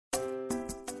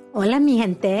Hola, mi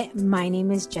gente. My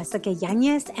name is Jessica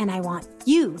Yanez, and I want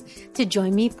you to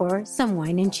join me for some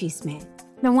Wine and Chisme.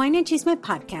 The Wine and Chisme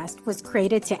podcast was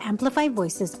created to amplify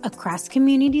voices across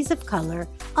communities of color,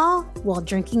 all while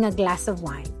drinking a glass of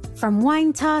wine. From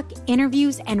wine talk,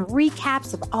 interviews, and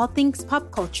recaps of all things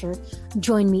pop culture,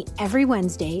 join me every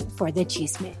Wednesday for the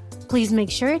Chisme. Please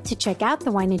make sure to check out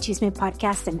the Wine and Chisme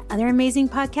podcast and other amazing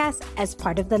podcasts as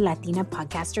part of the Latina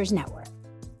Podcasters Network.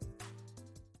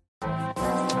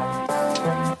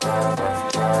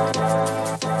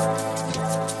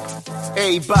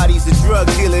 Everybody's a drug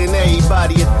dealer and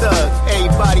everybody a thug.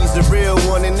 Everybody's a real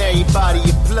one and everybody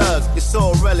a plug. It's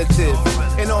all relative,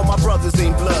 and all my brothers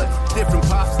ain't blood. Different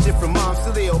pops, different moms,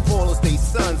 so they all call us they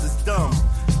sons. It's dumb.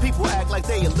 People act like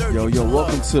they allergic. Yo,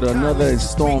 welcome to another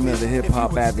installment of the Hip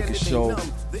Hop Advocate Show.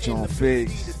 John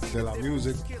Figs, De La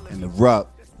Music, and the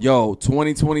Rup. Yo,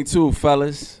 2022,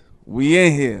 fellas, we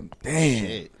in here. Damn.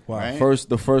 Shit. Wow. Right?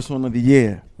 The first one of the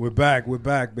year. We're back,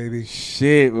 baby.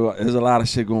 Shit, there's a lot of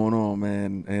shit going on,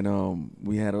 man. And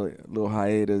we had a little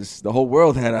hiatus. The whole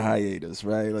world had a hiatus,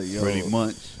 right? Like, yo, pretty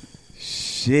much.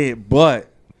 Shit,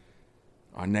 but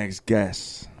our next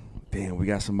guest, damn, we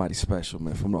got somebody special,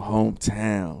 man, from the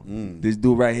hometown. This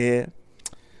dude right here,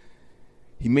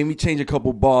 he made me change a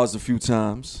couple bars a few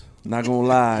times. Not gonna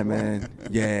lie, man.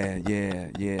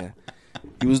 Yeah.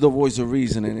 He was the voice of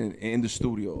reason in the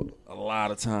studio a lot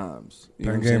of times.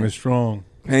 Pen game is strong.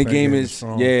 Pen game is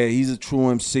strong. Yeah, he's a true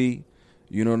MC.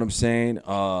 You know what I'm saying?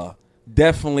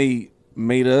 Definitely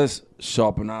made us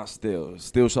sharpen our steel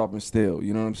sharpen steel.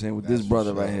 You know what I'm saying? With this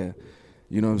brother right here.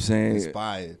 You know what I'm saying?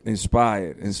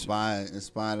 Inspired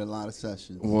a lot of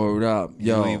sessions. Word up.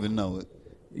 Yo. You don't even know it.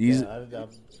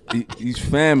 He's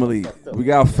family. We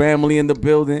got family in the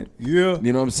building. Yeah.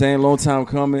 You know what I'm saying? Long time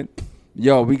coming.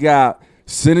 Yo, we got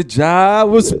Sinnagi.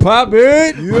 What's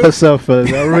poppin'? Yeah. What's up,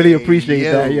 fellas? I really appreciate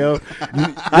that, yo.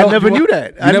 I never knew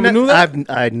that. You never knew that?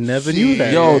 I never knew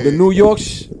that. Yo, the New York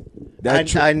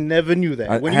I never knew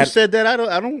that. When you said that, I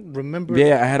don't remember.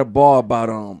 Yeah, I had a bar about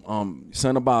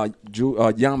something about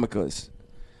yarmulkes,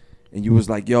 and you was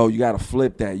like, "Yo, you gotta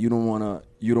flip that. You don't wanna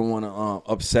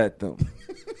upset them."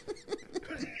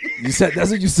 You said that's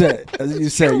what you said.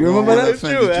 You remember that? That's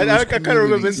true. I kind of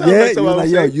remember. It yeah, like you were like,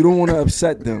 "Yo, you don't want to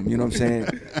upset them." You know what I'm saying?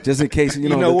 Just in case you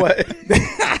know. You know what?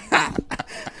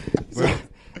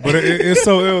 But it's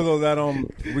so ill though that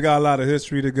we got a lot of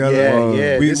history together.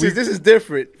 Yeah. This is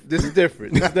different. This is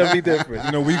definitely different.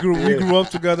 You know, we grew up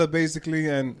together basically,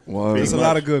 and there's a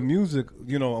lot of good music,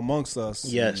 you know, amongst us.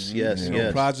 Yes.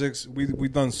 Projects. We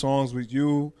done songs with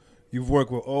you. You've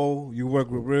worked with O. You work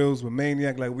with Reels, with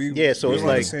Maniac. Like so it's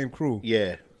like the same crew.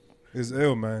 Yeah, it's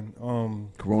ill, man.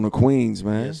 Corona Queens,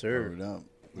 man. Yes, sir.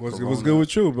 What's good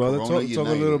with you, brother? Talk a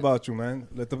little about you, man.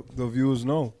 Let the viewers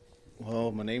know.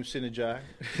 Well, my name's Sinnagi.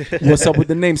 What's up with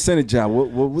the name Sinnagi?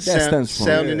 What that stands for?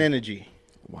 Sound and energy.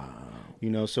 Wow. You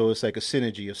know, so it's like a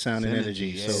synergy of sound and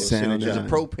energy. Yeah. So There's a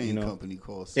propane company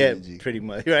called Sinnagi. Yeah, pretty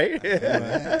much, right?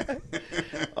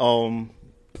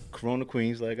 Corona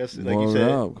Queens, like you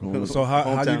said. So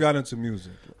how you got into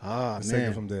music? Man. Take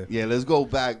it from there. Yeah, let's go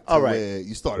back to where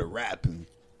you started rapping.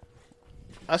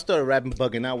 I started rapping,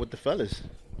 bugging out with the fellas.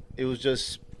 It was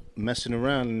just messing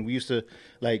around, and we used to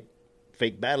like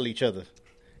fake battle each other,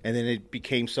 and then it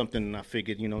became something. And I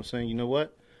figured, you know what I'm saying, you know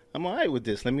what, I'm all right with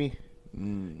this. Let me, you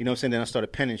know what I'm saying. Then I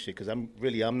started penning shit because I'm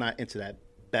not into that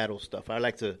battle stuff. I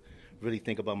like to really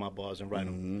think about my bars and write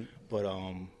them. But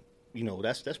you know,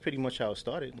 that's pretty much how it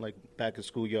started. Like back in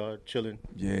schoolyard, chilling.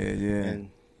 Yeah. And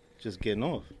just getting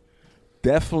off.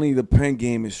 Definitely, the pen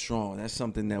game is strong. That's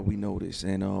something that we noticed,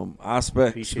 and I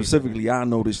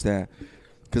noticed that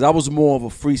because I was more of a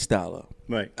freestyler.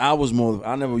 Right. I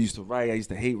never used to write. I used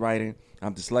to hate writing.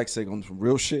 I'm dyslexic on some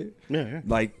real shit. Yeah.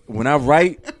 Like when I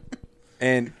write,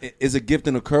 and it's a gift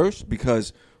and a curse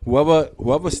because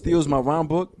whoever steals my rhyme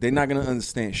book, they're not gonna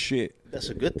understand shit. That's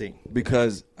a good thing.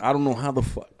 Because I don't know how the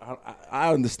fuck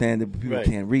I understand it, but people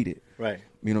can't read it. Right.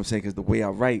 You know what I'm saying? Because the way I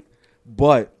write,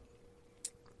 but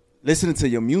listening to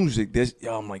your music,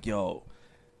 I'm like, yo,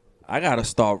 I gotta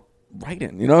start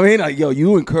writing. You know what I mean? Like, yo,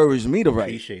 you encouraged me to write.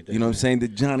 Appreciate that. You know what I'm saying? The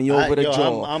Johnny over the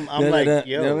jaw. I'm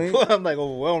like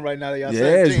overwhelmed right now that y'all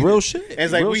said it's real shit. And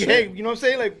it's like we hate. You know what I'm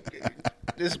saying?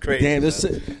 Like this is crazy. Damn,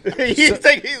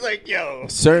 he's like, yo,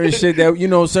 certain shit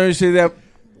that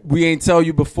we ain't tell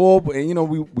you before, but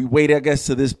we wait, I guess,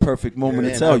 to this perfect moment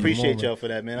to tell you. I appreciate y'all for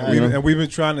that, man. And we've been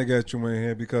trying to get you in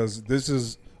here because this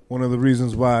is one of the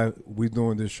reasons why we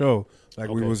doing this show. Like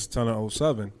we was telling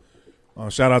 07.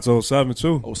 Shout out to 07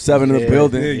 too. 07 in the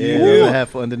building. Yeah. Other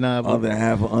half of Undeniable.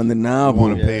 I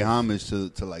want to pay homage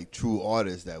to like true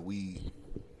artists that we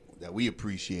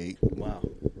appreciate. Wow.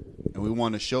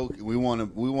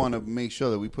 and we want to make sure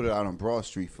that we put it out on Broad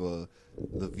Street for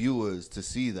the viewers to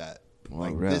see that.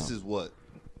 Like this is what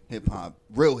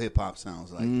real hip hop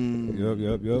sounds like.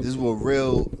 Yep. This is what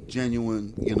real,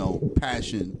 genuine,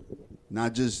 passion,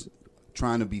 not just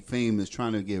trying to be famous,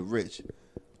 trying to get rich.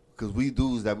 Because we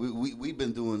dudes that we've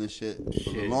been doing this shit for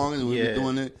the longest. We've been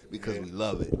doing it because we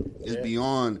love it. It's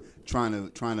beyond trying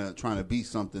to be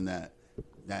something that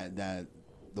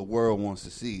the world wants to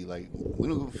see. Like we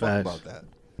don't give a fuck about that.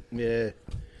 Yeah.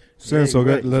 So it's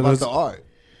about the art.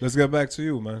 Let's get back to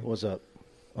you, man. What's up?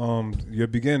 Your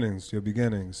beginnings.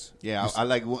 Yeah, I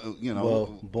like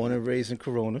Well, born and raised in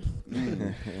Corona.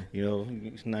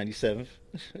 97.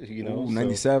 Ooh,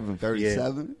 97.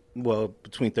 37. Well,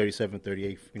 between 37 and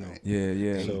 38.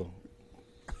 Yeah. So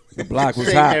the block was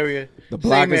same hot. area. The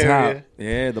block same is area. hot.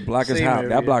 Yeah, the block is Same hot. area.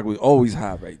 That block was always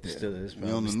hot right there. Still is.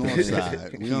 We on the north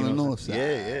side. We on the north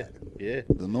side. Yeah.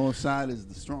 The north side is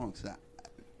the strong side.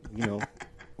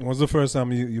 When was the first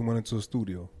time you went into a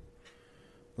studio?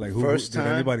 Like, First time,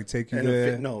 did anybody take you and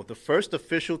there? No, the first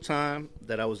official time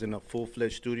that I was in a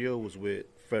full-fledged studio was with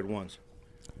Fred Ones.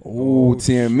 Ooh,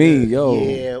 TME, yo.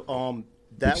 Yeah,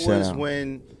 that Big was shout out.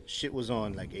 when shit was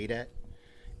on like ADAT,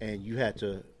 and you had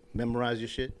to memorize your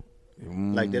shit.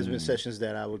 Like, there's been sessions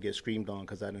that I would get screamed on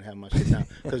because I didn't have my shit down.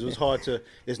 Because it was hard to,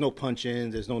 there's no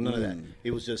punch-ins, there's no none of that.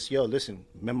 It was just, listen,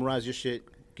 memorize your shit,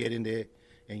 get in there,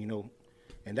 and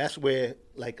and that's where,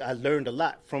 like, I learned a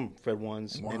lot from Fred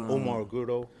Ones and Omar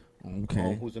Agurdo,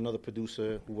 who's another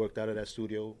producer who worked out of that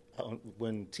studio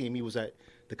when TME was at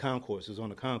the Concourse. It was on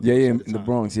the Concourse. Yeah, at in the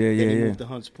Bronx. Yeah, Then he yeah. moved to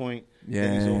Hunts Point.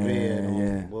 Then he's over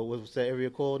here at, what was that area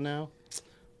called now?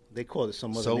 They call it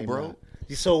some other name. Bro?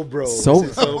 So bro. So-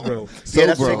 Bro. Yeah,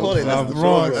 that's what they call it. South That's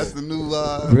Bronx. That's the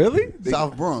new Really?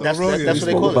 South Bronx. That's what they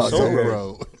spoke call about it. So that.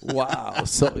 bro. Wow.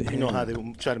 So You know how they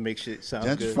try to make shit sound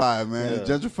good. Gentrify, man.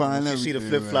 Gentrifying If you see the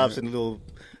everything, flip flops man. and the little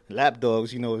lap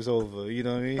dogs, it's over. You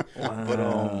know what I mean?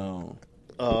 Wow.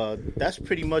 But that's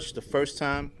pretty much the first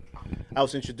time I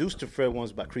was introduced to Fred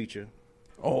Ones by Creature.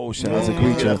 Oh, shout out to You're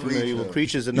Creature. familiar with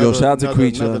Creature's Yo, another, shout out to another,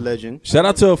 Creature. another legend. Shout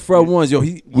out to Fred Ones. Yo,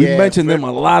 we mentioned Fred- them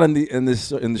a lot in the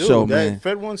Dude, show, man.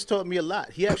 Fred Ones taught me a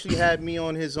lot. He actually had me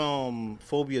on his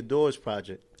Phobia Doors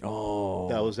project. Oh,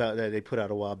 That was out that they put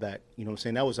out a while back. You know what I'm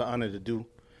saying? That was an honor to do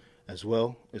as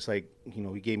well. It's like, he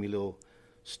gave me a little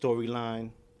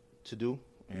storyline to do.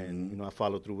 And, I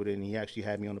followed through with it. And he actually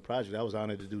had me on the project. I was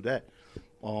honored to do that.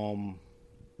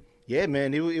 Yeah,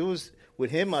 man, it was,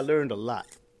 with him, I learned a lot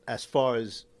as far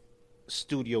as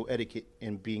studio etiquette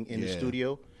and being in the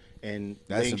studio and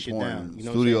That's laying shit important. down. You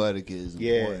know Studio what I'm saying? etiquette is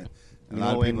Yeah. important. A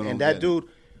lot of people don't and that get it. dude,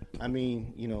 I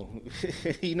mean,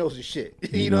 he knows his shit.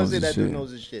 You know what I'm saying? That dude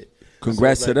knows his shit.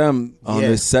 congrats So, to them on yeah.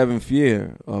 the 7th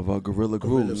year of Gorilla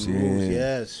Grooves. Grooves, Yeah.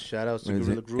 yes. Shout outs to What is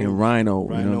Gorilla it? Grooves. And Rhino, you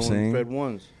know what I'm and saying? Fred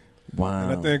Ones. Wow.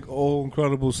 And I think Old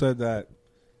Incredible said that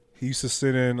he used to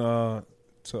sit in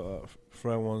to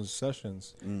Fred One's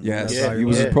sessions. Yes, Yeah, he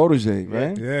was his yeah. protege,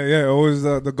 right? Yeah, always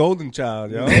the golden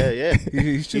child, yo. Yeah.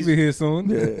 He should be here soon.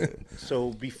 Yeah.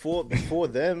 So before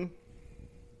them,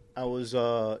 I was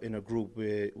in a group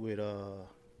with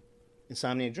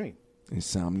Insomniac Dream.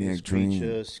 Insomniac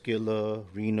Creature, Dream. Skilla,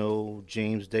 Reno,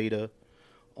 James Data,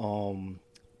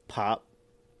 Pop.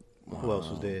 Who else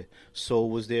was there? Soul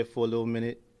was there for a little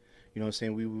minute. You know what I'm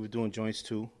saying? We were doing joints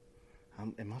too.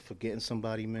 Am I forgetting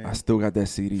somebody, man? I still got that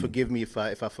CD. Forgive me if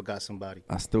I forgot somebody.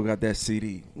 I still got that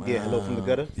CD. Yeah, Hello from the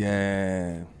Gutter.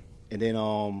 Yeah. And then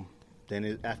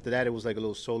after that, it was like a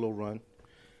little solo run.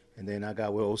 And then I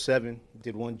got with 07,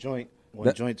 did one joint.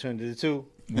 One joint turned into two.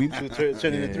 Two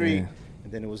turned into three.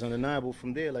 And then it was undeniable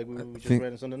from there. Like we were just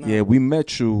writing undeniable. Yeah, we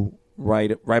met you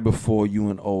right before you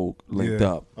and O linked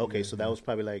up. Okay, so that was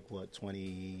probably like, what,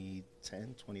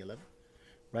 2010, 2011?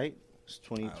 Right? It's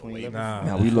 2011?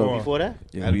 Nah, we love Before that?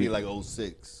 Yeah, That'd we, be like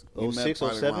 06. We met 06,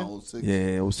 probably 07? around 06.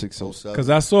 yeah, 06, 07. Because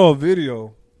I saw a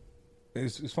video.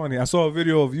 It's funny. I saw a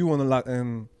video of you on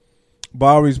in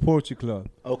Barry's Poetry Club.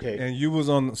 Okay. And you was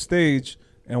on stage,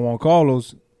 and Juan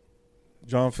Carlos,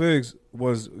 John Figs,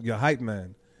 was your hype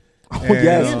man. Oh, And,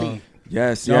 yes. Really?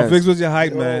 Yes, John yes. Figs was your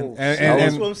hype Yo, man.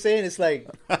 that's what I'm saying. It's like,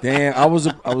 Damn, I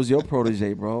was your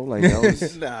protege, bro. Like that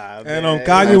was. nah, And man.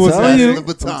 Kanye I'm was telling you, the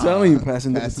baton. I'm telling you,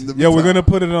 passing the Passing baton. the yeah, we're baton. gonna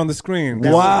put it on the screen.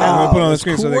 That's- We're Wow, gonna put it on the that's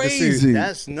screen so they can see. crazy.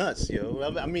 That's nuts,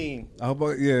 yo. I mean, How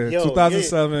about yo,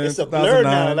 2007, it's a blur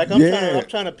now. 2009. Like I'm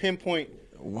trying to pinpoint.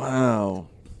 Wow.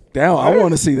 Damn, I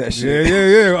want to see that shit.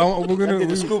 Yeah. We're gonna Did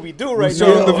the we- Scooby Doo we'll right show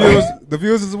now? the viewers. The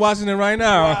viewers is watching it right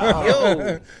now.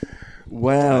 Yo,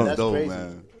 Wow. that's dope, crazy.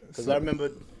 man. Because I remember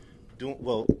doing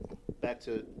back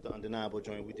to the Undeniable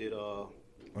joint. We did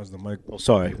That's the mic.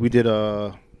 we did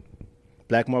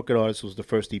Black Market Artist was the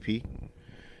first EP.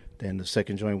 Then the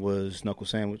second joint was Knuckle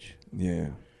Sandwich. Yeah.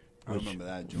 I remember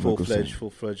that joint.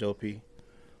 Full-fledged LP.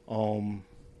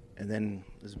 And then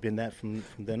it's been that from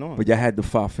then on. But y'all had the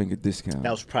 5-finger discount.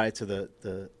 That was prior to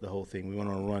the whole thing. We went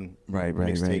on a run. Right.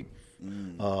 Mixtape.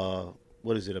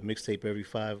 What is it? A mixtape every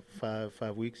five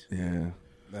weeks? Yeah.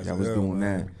 That's Y'all was good, doing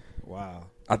man. that. Wow.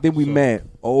 I think we met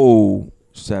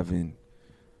 07,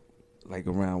 like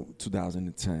around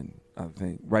 2010, I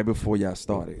think, right before y'all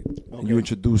started. Okay. You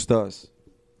introduced us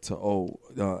to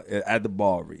at the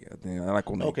Bowery, I think. I like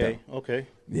on Okay.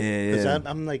 Yeah. Because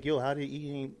I'm like, yo, how did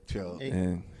he? Chill.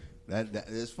 And That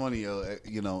it's funny, yo.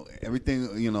 You know,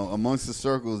 everything, you know, amongst the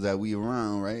circles that we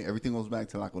around, right? Everything goes back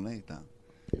to La Conecta.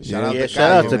 Shout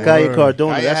out to Calle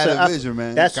Cardona. Calle had a vision,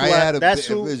 man. That's Calle who. had a That's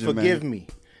vi- who. vision, Forgive man. me.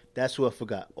 That's who I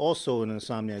forgot. Also, in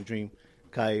Insomniac Dream,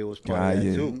 Calle was part of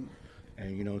that too.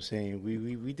 And you know what I'm saying?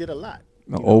 We did a lot.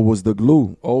 no, O was the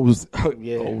glue. O was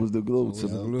Yeah. O was the glue to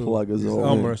plug us He's all in.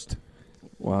 Elmhurst.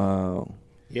 Wow.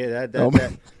 Yeah,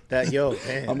 Elmer- that yo,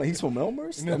 man. I mean, he's from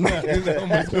Elmhurst. He was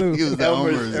the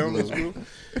Elmer's Elmer's. group.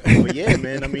 But yeah,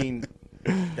 man, I mean,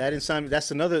 that Insomniac,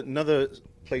 that's another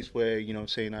place where, you know what I'm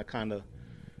saying, I kind of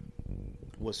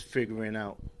was figuring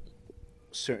out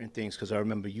certain things, because I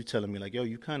remember you telling me, like, yo,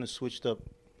 you kind of switched up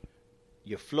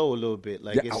your flow a little bit.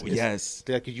 Like, Yeah, yes.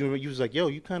 Like, you was like, yo,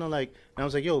 you kind of like, and I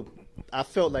was like, yo, I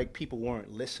felt like people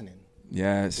weren't listening.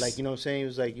 Yes. Like, you know what I'm saying?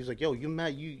 He was like, yo, you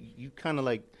mad? You kind of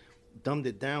like dumbed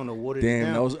it down or watered it Damn,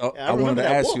 down. that was- And I wanted remember to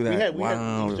ask walk. you that. We had,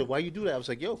 Wow. he said, why you do that? I was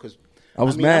like, yo, because I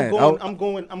was mad. I'm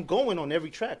going on every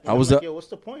track. And I was I'm like, a- yo, what's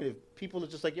the point if people are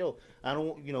just like, yo, I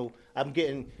don't, you know, I'm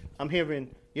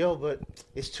hearing, yo, but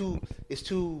it's too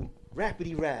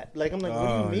rapidy rap. Like, I'm like,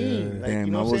 what do you mean? yeah. Like, Damn,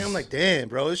 you know I what I'm saying? was- I'm like, damn,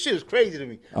 bro, this shit is crazy to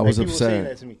me. I was like, people were saying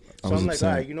upset. that to me. I So was I'm like, upset.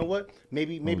 all right, you know what?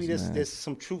 Maybe was there's mad. there's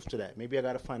some truth to that. Maybe I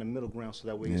got to find a middle ground so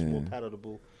that way it's more Yeah.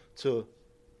 palatable to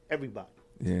everybody.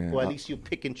 Yeah. Or at least you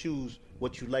pick and choose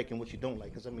what you like and what you don't like.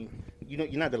 Because, I mean, you're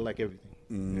not going to like everything.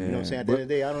 You know what I'm saying? At the end of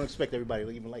the day, I don't expect everybody to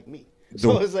even like me.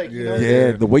 So it's like, you know.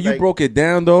 Yeah, the way you Like- broke it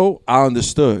down though, I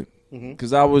understood. Mm-hmm.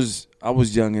 Cause I was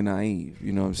young and naive.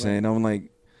 You know what I'm saying? I'm like,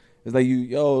 it's like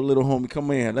yo, little homie, come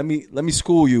here. Let me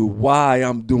school you why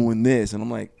I'm doing this. And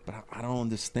I'm like, but I don't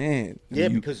understand. And Yeah,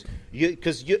 you-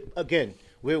 because you again,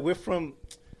 we're from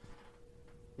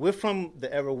the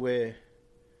era where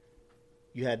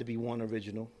you had to be one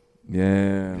original.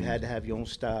 yeah, You had to have your own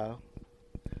style.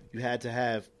 You had to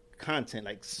have content,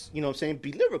 like, you know what I'm saying,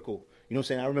 be lyrical. You know what I'm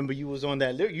saying? I remember you was on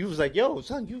that lyric. You was like, yo,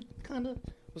 son, you kind of,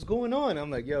 what's going on? I'm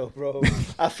like, yo, bro,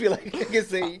 I feel like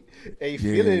niggas ain't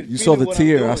feeling. You saw the what I'm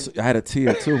tear. doing. I had a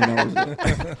tear too when I was.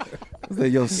 I was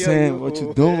like, yo, Sam, what you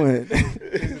yo. doing?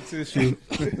 Tissue.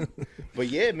 But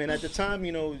yeah, man, at the time,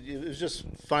 you know, it was just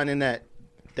finding that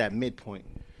midpoint.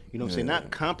 You know what I'm saying?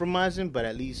 Not compromising, but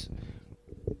at least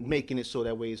making it so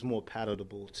that way it's more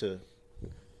palatable to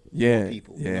Yeah,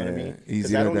 people. yeah, You know what I mean? easy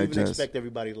Because I to don't even digest. expect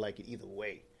everybody to like it either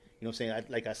way. You know what I'm saying?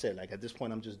 Like I said, like at this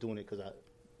point, I'm just doing it because I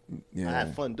Yeah,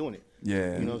 had fun doing it.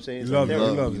 Yeah. You know what I'm saying? You It's love like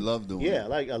it. therapy. You love doing it. Yeah,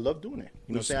 I love doing it.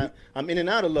 You know what I'm saying? I'm in and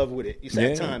out of love with it. It's Yeah.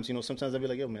 at times, you know, sometimes I'll be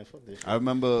like, yo, man, fuck this shit. I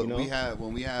remember You know?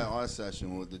 when we had our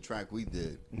session with the track we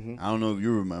did. Mm-hmm. I don't know if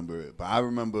you remember it, but I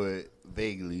remember it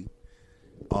vaguely.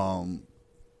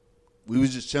 We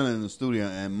was just chilling in the studio,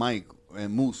 and Mike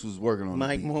and Moose was working on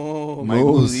Mike the beat. Moore. Mike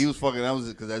Moose. Moose, he was fucking. That was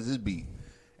because that's his beat,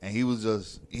 and he was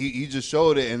just he just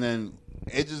showed it, and then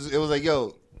it was like,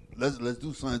 yo, let's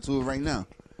do something to it right now.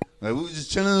 Like, we were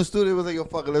just chilling in the studio. It was like, yo,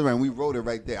 fuck it, let's run. We wrote it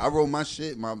right there. I wrote my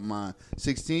shit, my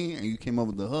 16, and you came up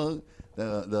with the hook,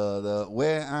 the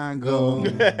where I go.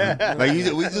 Like we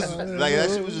just like that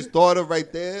shit was just thought of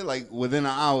right there. Like within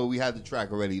an hour, we had the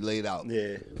track already laid out.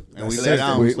 Yeah. And we That's laid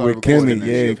out. and we with started Kimmy, recording that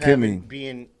yeah. shit. Of having- Kimmy.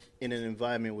 being in an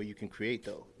environment where you can create,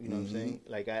 though. You know what I'm saying?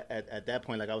 Like at that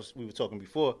point, like we were talking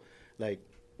before, like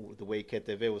the way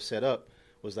KTV was set up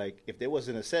was like if there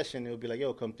wasn't a session, it would be like,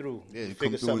 yo, come through, Yeah, you figure come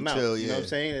through something and out. chill, You know what I'm yeah.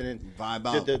 saying? And then Vibe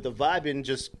out. the vibing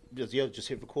just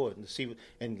hit record and see.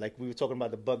 And like we were talking about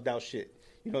the bugged out shit.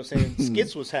 You know what I'm saying?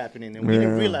 Skits was happening, and we didn't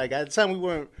Yeah. realize at the time we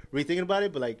weren't really thinking about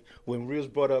it. But like when Reels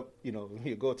brought up, you know,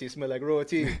 your goatee smell like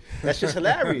royalty. That's just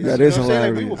hilarious. That you is know what I'm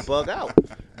saying? Like, we hilarious. were bug out,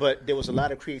 but there was a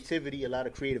lot of creativity, a lot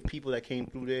of creative people that came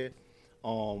through there.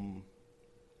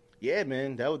 Yeah,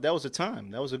 man, that was a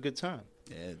time. That was a good time.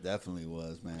 Yeah, it definitely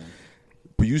was, man.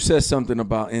 But you said something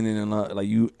about in and love, like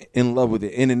you in love with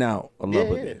it, in and out of love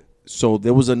Yeah, with yeah. it. So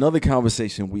there was another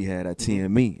conversation we had at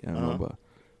TME. I remember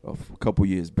a couple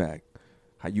years back.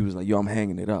 how you was like, yo, I'm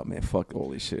hanging it up, man. Fuck all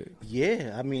this shit.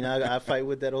 Yeah, I mean, I fight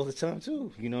with that all the time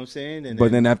too. You know what I'm saying? And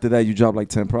But then after that, you dropped like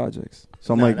 10 projects.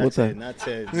 So I'm like, not what's 10, that? Not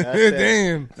 10. Not 10.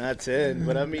 Damn. Not 10.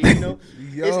 But I mean, you know,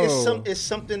 Yo. it's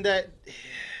something that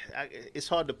it's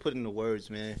hard to put into words,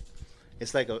 man.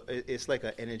 It's like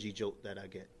an energy joke that I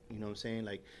get. You know what I'm saying?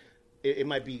 Like it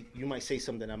might be, you might say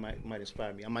something that might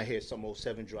inspire me. I might hear some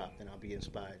 07 drop and I'll be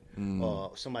inspired.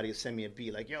 Or somebody will send me a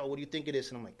beat like, yo, what do you think of this?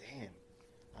 And I'm like, damn,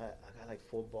 I got like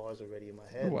 4 bars already in my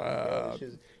head. Wow. You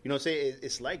know what I'm saying?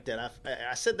 It's like that.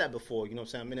 I said that before. You know what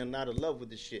I'm saying? I mean, I'm not in love with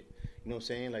this shit. You know what I'm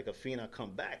saying? Like a fiend, I come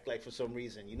back like for some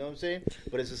reason. You know what I'm saying?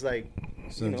 But it's just like,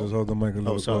 So just hold the mic a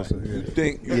little closer. Yeah. You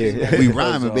think, We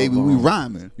rhyming, baby. We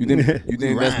rhyming. You think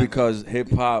that's rhyming. because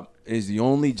hip hop is the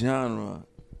only genre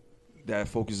that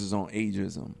focuses on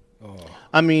ageism?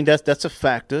 I mean, that's a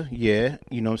factor, yeah.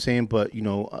 You know what I'm saying? But, you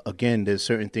know, again, there's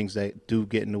certain things that do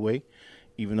get in the way.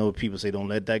 Even though people say don't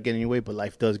let that get in your way, but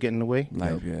life does get in the way.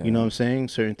 Life, yeah. You know what I'm saying?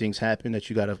 Certain things happen that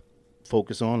you got to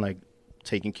focus on, like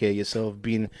taking care of yourself,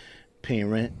 paying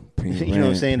rent. You know what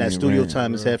I'm saying? That studio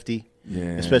time is hefty. Yeah.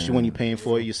 Especially when you're paying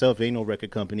for it yourself. It ain't no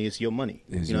record company. It's your money.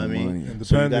 It's you know what I your mean? money.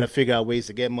 So you got to figure out ways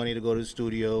to get money to go to the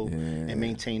studio Yeah. and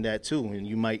maintain that too. And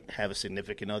you might have a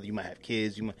significant other. You might have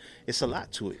kids. It's a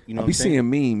lot to it. You know I what be I'm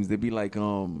saying? seeing memes. They be like,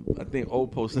 I think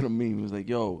old posted a meme. It was like,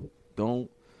 yo, don't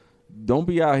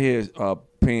be out here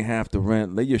paying half the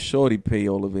rent. Let your shorty pay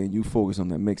all of it, and you focus on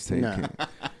that mixtape. Nah.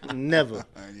 Never.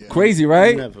 Crazy,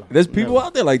 right? Never. There's people Never.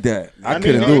 out there like that. I mean,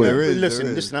 couldn't do it. there is.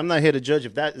 Listen. I'm not here to judge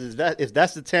if that's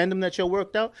the tandem that y'all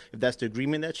worked out. If that's the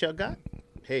agreement that y'all got.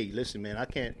 Hey, listen, man. I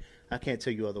can't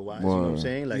tell you otherwise. You know what I'm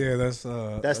saying? Like, Yeah, that's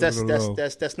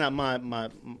not my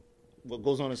what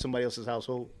goes on in somebody else's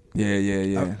household.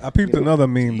 Yeah. I peeped another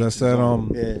meme that said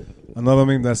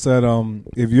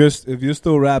if you're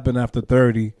still rapping after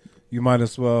 30, you might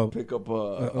as well Pick up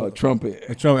a trumpet.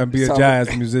 and be a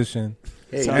jazz musician.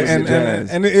 Hey,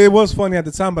 And it was funny at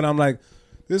the time, but I'm like,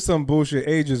 this is some bullshit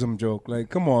ageism joke. Like,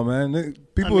 come on, man.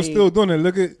 People are still doing it.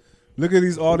 Look at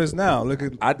these artists now.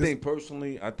 I think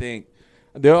personally,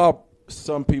 there are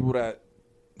some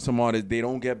artists, they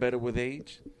don't get better with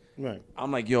age. right.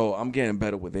 I'm like, yo, I'm getting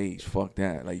better with age. Fuck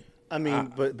that. Like, I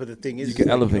mean, but the thing is, you can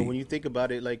like, elevate. when you think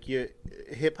about it, like your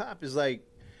hip hop is like,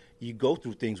 you go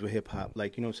through things with hip hop.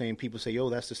 Like, you know what I'm saying? People say, yo,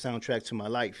 that's the soundtrack to my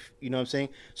life. You know what I'm saying?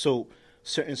 So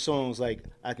certain songs, like,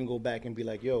 I can go back and be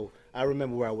like, yo, I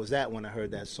remember where I was at when I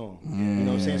heard that song. You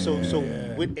know what I'm saying? So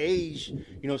with age, you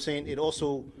know what I'm saying, it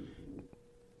also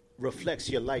reflects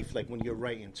your life, like when you're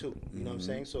writing too. You know what I'm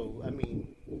saying? So, I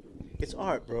mean, it's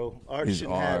art, bro. Artists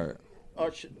don't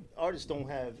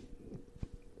have,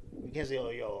 you can't say, oh,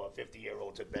 yo, a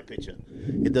 50-year-old took that picture.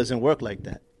 It doesn't work like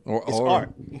that. It's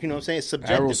art. You know what I'm saying? It's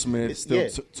subjective. Aerosmith still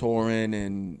touring,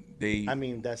 and they. I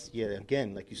mean, that's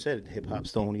again, like you said, hip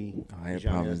hop's the only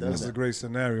genre that does That's that. a great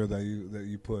scenario that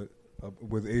you put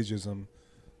with ageism,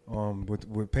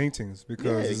 with paintings,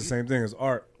 because it's the same thing as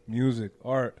art, music,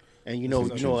 art. And you know,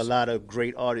 a lot of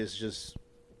great artists just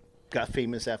got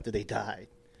famous after they died.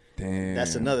 Damn.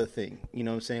 That's another thing. You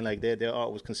know what I'm saying? Like their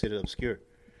art was considered obscure.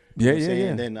 You Yeah, know what I'm saying? yeah.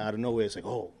 And then out of nowhere, it's like,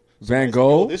 oh, Van somebody's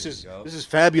Gogh. like, oh, this is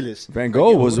fabulous. Van Like,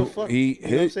 Gogh yo, was who the fuck? he You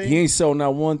know what I'm saying? ain't sold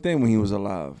not one thing when he was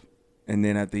alive, and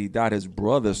then after he died, his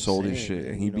brother sold his shit,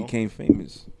 and he you know? became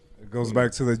famous. It goes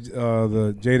back to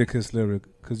the Jadakiss lyric,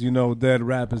 because dead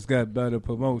rappers got better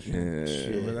promotion. Yeah.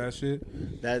 Remember that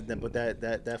shit?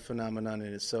 That phenomenon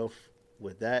in itself,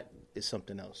 with that, is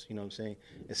something else. You know what I'm saying?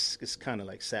 It's kind of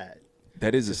like sad.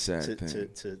 That is a sad thing.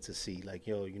 To see, like,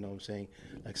 yo, you know what I'm saying?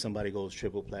 Like somebody goes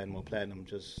triple platinum or platinum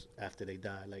just after they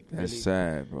die. Like, That's really?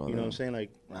 sad, bro. You know what I'm saying? Like,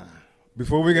 nah.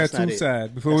 Before we get That's not too it.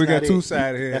 sad. Before That's we get not too it.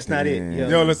 sad here. That's not it. Yeah.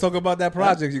 Yo, let's talk about that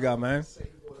project you got, man.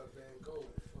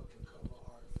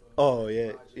 Oh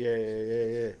yeah.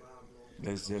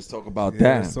 Let's talk about Yeah,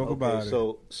 that. let's talk about it.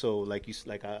 So like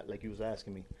you was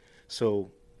asking me. So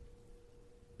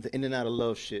the in and out of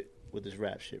love shit with this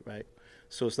rap shit, right?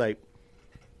 So it's like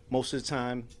most of the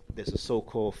time there's a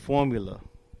so-called formula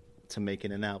to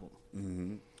making an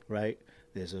album, right?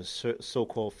 There's a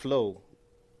so-called flow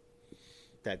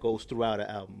that goes throughout an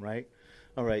album, right?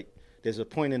 All right. There's a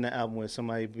point in the album where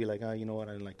somebody be like, oh, you know what?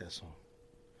 I didn't like that song.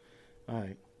 All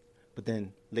right. But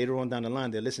then later on down the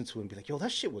line, they'll listen to it and be like, yo,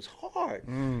 that shit was hard.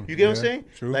 You get what I'm saying?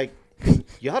 True. Like,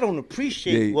 y'all don't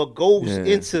appreciate what goes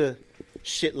into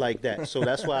shit like that. So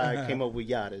that's why I came up with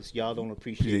Yadas. Y'all don't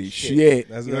appreciate shit.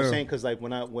 That's You know what I'm real. saying? Because like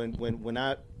when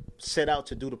I set out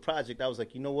to do the project, I was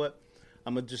like, you know what?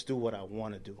 I'm gonna just do what I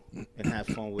want to do and have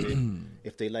fun with it.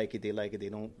 If they like it, they like it. They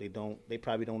don't. They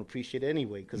probably don't appreciate it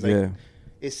anyway. Because like,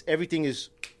 it's everything is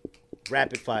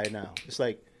rapid fire now. It's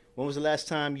like When was the last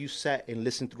time you sat and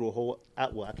listened through a whole?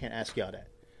 Well, I can't ask y'all that.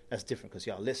 That's different because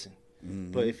y'all listen.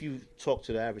 Mm-hmm. But if you talk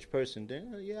to the average person,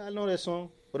 then yeah, I know that song.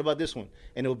 What about this one?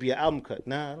 And it'll be an album cut.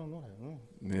 Nah, I don't know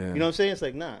that. Yeah. You know what I'm saying? It's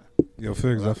like, nah. Yo,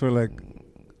 Figs, I feel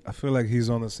like he's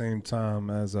on the same time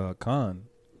as Khan.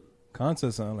 Khan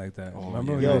said something like that.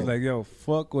 Remember? He was like, yo,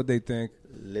 fuck what they think.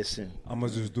 Listen. I'm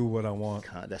going to just do what I want.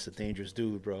 Khan, that's a dangerous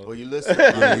dude, bro. Well, you listen.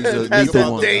 He's a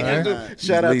lethal one. Dangerous dude.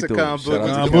 Shout out to Khan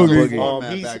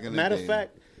Boogie. Matter of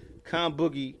fact, Khan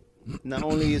Boogie, not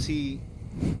only is he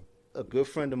a good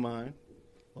friend of mine,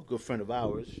 a good friend of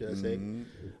ours, should I say.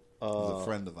 He's a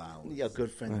friend of ours. Yeah, a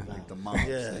good friend of ours. Like the mom.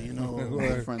 Yeah, you know,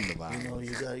 a friend of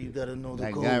ours. You gotta know the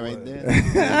that code guy right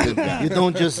there. You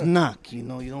don't just knock. You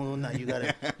don't knock. You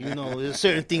gotta. There's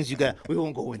certain things you got. We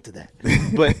won't go into that.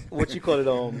 But what you call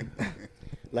it?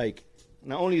 Like,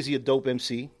 not only is he a dope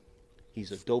MC,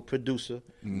 he's a dope producer.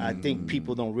 I think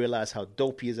people don't realize how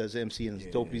dope he is as an MC and as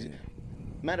dope he's.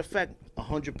 Matter of fact,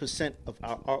 100% of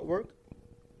our artwork.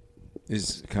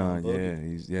 It's Khan,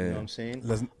 he's You know what I'm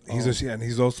saying?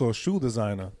 He's also a shoe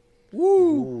designer.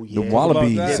 Woo! The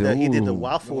Wallabies. He did the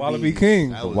Waffle Wallaby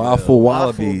King. The Wallabies.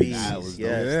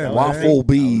 Waffle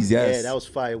Bees, yes. Yeah, that was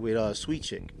fire with Sweet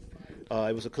Chick.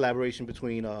 It was a collaboration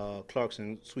between Clarks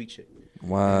and Sweet Chick.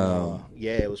 Wow.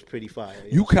 Yeah, it was pretty fire.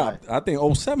 You copped, I think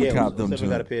 07 copped them too. 07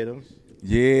 got a pair of them.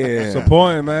 Yeah.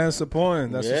 Supporting, man.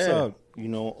 Supporting. That's what's up. I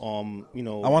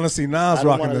want to see Nas rocking them shit. I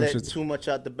don't want to let too much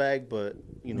out the bag, but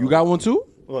You got one too?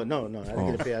 Well, no, I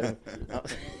didn't get a pair.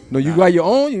 No, you got your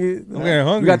own. You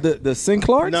got the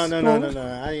Sinclair? No.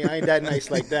 I ain't that nice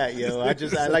like that, yo.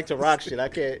 I like to rock shit. I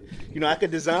can't, I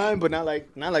could design, but not like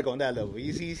on that level.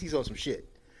 He's on some shit,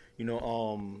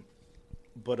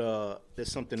 But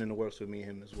there's something in the works with me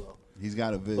and him as well. He's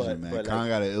got a vision, man. Khan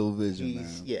got an ill vision,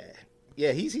 man.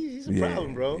 Yeah, he's a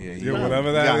problem, bro. Yeah,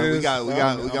 whatever that is. We got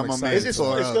my man. It's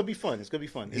gonna be fun. It's gonna be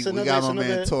fun. We got my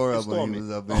man tore up when he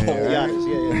was up in here.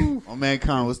 Yeah. My man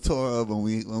Khan was tore up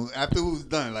when after we was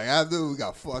done. Like after we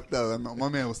got fucked up, my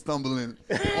man was stumbling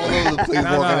all over the place walking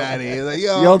out of here. Like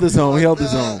yo, he held his own. He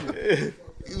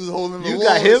was holding the You wall.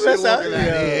 got him? That's That's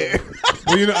out.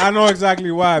 Well, I know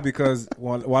exactly why, because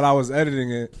while I was editing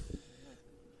it,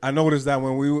 I noticed that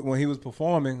when he was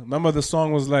performing, remember the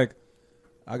song was like,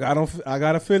 I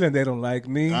got a feeling they don't like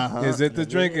me. Is it the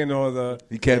drinking or the?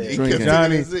 He kept drinking,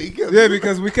 Johnny.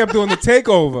 Because we kept doing the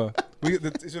takeover.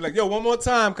 She's like, yo, one more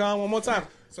time, Con, one more time.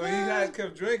 So he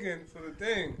kept drinking for the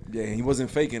thing. Yeah, he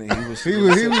wasn't faking it.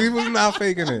 He was not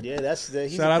faking it. Yeah,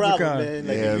 he's Shout a out to problem, Con. man.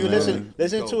 Like Yeah, if you man.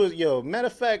 listen to it, yo. Matter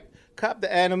of fact, cop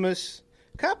the Animus.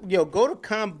 Go to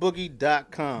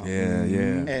conboogie.com.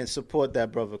 Yeah. And support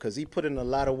that brother because he put in a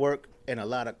lot of work and a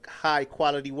lot of high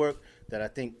quality work that I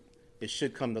think it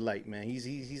should come to light, man.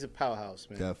 He's a powerhouse,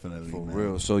 man. Definitely, For man.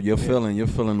 real. So you're feeling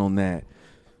on that.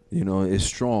 It's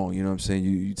strong. You know what I'm saying?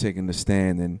 You taking the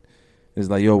stand, and it's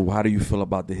like, yo, how do you feel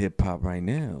about the hip hop right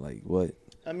now? Like what?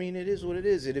 I mean, it is what it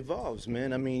is. It evolves,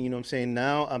 man. I mean, you know what I'm saying?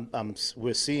 Now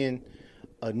we're seeing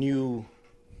a new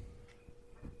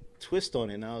twist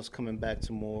on it. Now it's coming back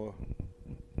to more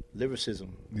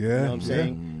lyricism. Yeah. You know what I'm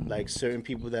saying? Like certain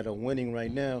people that are winning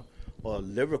right now are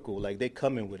lyrical, like they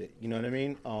coming with it. You know what I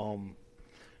mean?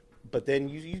 But then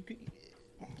you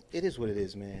it is what it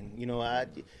is, man.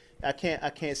 I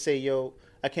can't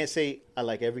say I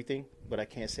like everything, but I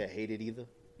can't say I hate it either.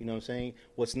 You know what I'm saying?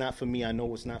 What's not for me, I know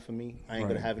what's not for me. I ain't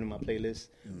gonna have it in my playlist,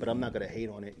 but I'm not gonna hate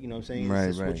on it. You know what I'm saying?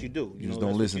 It's just what you do. You just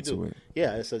don't listen to it.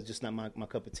 Yeah, it's just not my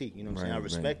cup of tea. You know what I'm saying? I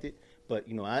respect it, but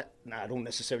I don't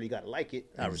necessarily gotta like it.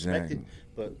 I respect it,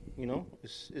 but it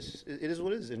is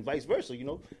what it is, and vice versa.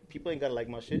 People ain't gotta like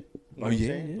my shit. You know what I'm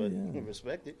saying? But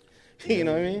respect it. You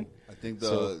know what I mean? I think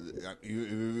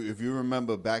if you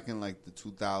remember back in like the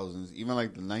 2000s, even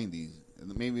like the 90s,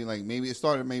 maybe it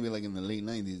started maybe like in the late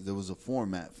 90s. There was a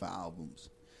format for albums.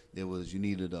 There was you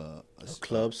needed a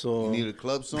club song. You needed a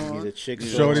club song. You needed a chick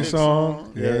song. Shorty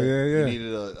song. Yeah. You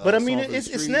needed but I mean,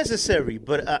 it's necessary.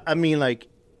 But I mean, like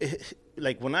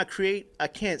when I create, I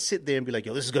can't sit there and be like,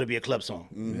 yo, this is gonna be a club song.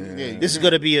 This is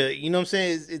gonna be a, you know what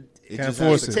I'm saying?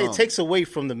 It takes away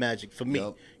from the magic for me.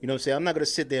 Yep. You know what I'm saying? I'm not gonna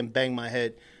sit there and bang my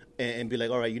head and be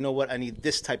like, all right, you know what? I need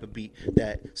this type of beat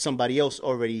that somebody else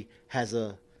already has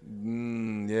a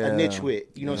niche with.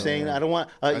 You know what I'm saying? I don't want.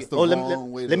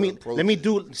 Let me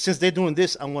do. Since they're doing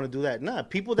this, I want to do that. Nah,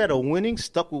 people that are winning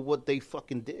stuck with what they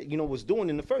fucking did. Was doing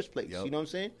in the first place. Yep. You know what I'm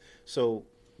saying? So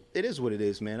it is what it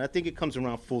is, man. I think it comes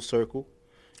around full circle.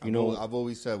 I've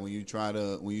always said when you try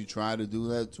to do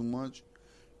that too much,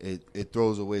 it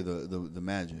throws away the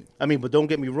magic. I mean, but don't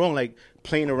get me wrong. Like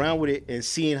playing around with it and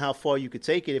seeing how far you could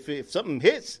take it. If something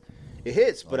hits, it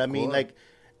hits. But I mean, like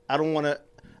I don't want to.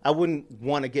 I wouldn't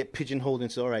want to get pigeonholed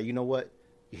into, all right, you know what?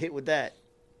 You hit with that.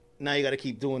 Now you got to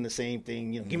keep doing the same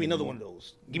thing. You know, give me another one of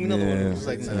those. Give me another one of those. It's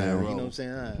like, nah, you know what I'm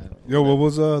saying? Yo, what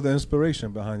was the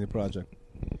inspiration behind your project?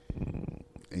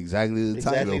 Exactly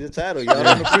the title. Y'all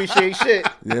don't appreciate shit.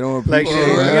 They don't appreciate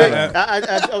it.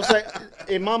 I was like,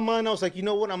 in my mind, I was like, you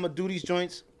know what? I'm going to do these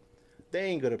joints. They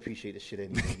ain't going to appreciate this shit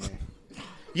anymore, man.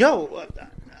 Yo,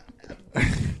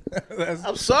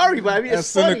 I'm sorry, but I mean,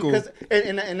 it's funny.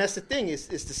 And that's the thing. It's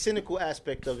the cynical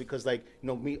aspect of it. Because, like, you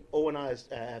know, O and I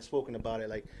have spoken about it.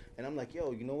 Like, and I'm like,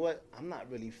 yo, you know what? I'm not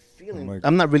really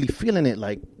feeling it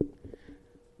like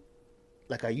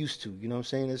I used to, you know what I'm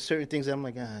saying? There's certain things that I'm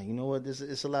like, you know what?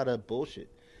 It's a lot of bullshit.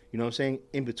 You know what I'm saying?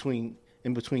 In between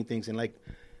things. And like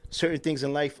certain things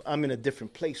in life, I'm in a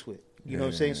different place with. You know what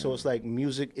I'm saying? So it's like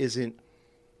music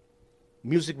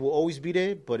will always be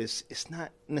there, but it's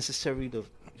not necessarily the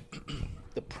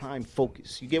prime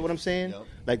focus. You get what I'm saying? Yep.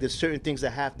 Like there's certain things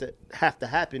that have to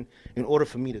happen in order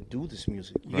for me to do this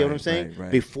music. You get what I'm saying?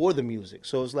 Right. Before the music.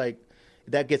 So it's like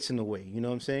that gets in the way. You know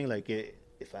what I'm saying? Like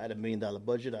if I had $1 million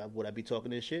budget, would I be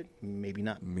talking this shit? Maybe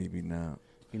not. Maybe not.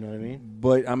 You know what I mean?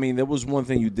 But I mean, there was one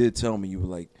thing you did tell me. You were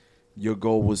like, your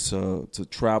goal was to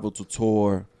travel, to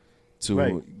tour,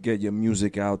 to get your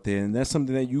music out there, and that's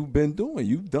something that you've been doing.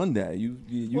 You've done that. You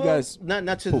guys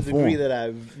not to the degree that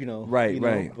I've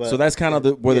right. But, so that's kind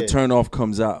of where the turnoff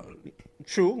comes out.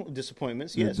 True,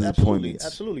 disappointments. Yes,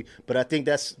 absolutely. But I think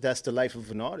that's the life of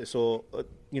an artist, or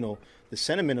the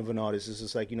sentiment of an artist is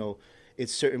just like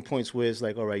it's certain points where it's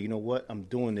like, all right, you know what, I'm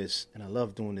doing this and I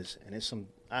love doing this, and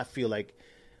I feel like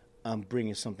I'm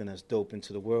bringing something that's dope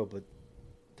into the world, but.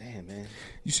 Damn, man.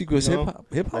 You see, because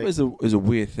hip hop is a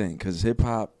weird thing, because hip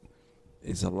hop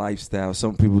is a lifestyle.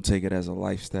 Some people take it as a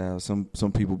lifestyle. Some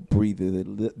people breathe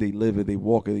it, they live it, they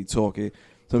walk it, they talk it.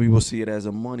 Some people see it as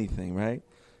a money thing, right?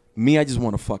 Me, I just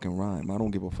want to fucking rhyme. I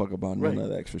don't give a fuck about none of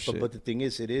that extra shit. But the thing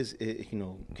is,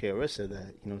 KRS said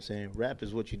that. You know what I'm saying? Rap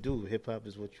is what you do. Hip hop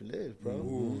is what you live, bro.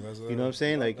 Ooh, you know what I'm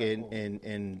saying? Like,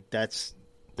 and that's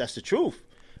the truth.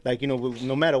 Like,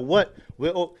 no matter what,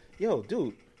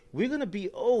 dude. We're going to be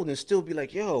old and still be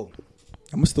like, yo,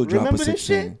 I'm going to still drop remember this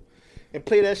shit? And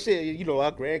play that shit.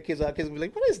 Our grandkids, our kids will be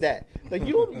like, what is that? Like,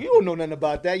 you don't know nothing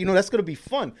about that. That's going to be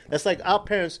fun. That's like our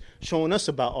parents showing us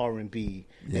about R&B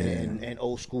and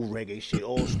old school reggae shit,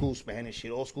 old school Spanish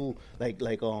shit, old school, like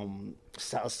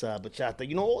salsa,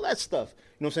 bachata, all that stuff.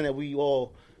 You know what I'm saying? That we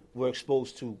all were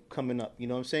exposed to coming up. You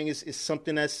know what I'm saying? It's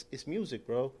something it's music,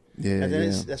 bro. Yeah, and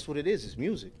then that's what it is. It's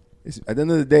music. At the end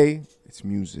of the day, it's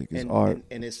music, it's art,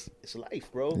 and it's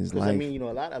life, bro. Because I mean,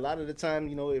 a lot of the time,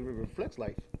 it reflects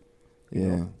life.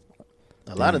 Yeah,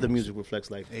 a lot of the music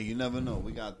reflects life. Hey, you never know.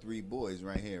 We got 3 boys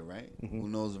right here, right? Mm-hmm. Who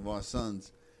knows if our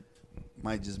sons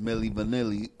might just Milli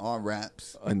Vanilli our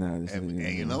raps, and take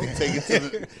it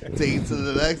to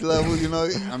the next level.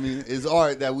 I mean, it's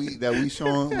art that we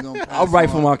showing. I'll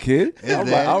write for my kid. We should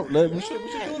do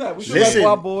that. We should write for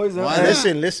our boys.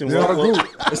 Listen. Let's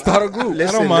start a group.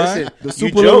 Listen, I don't mind. The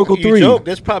Super Lyrical 3.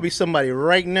 There's probably somebody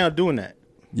right now doing that.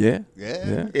 Yeah.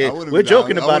 We're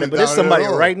joking about it, but there's somebody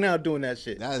right now doing that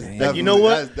shit. Like, you know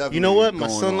what? My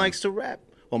son likes to rap,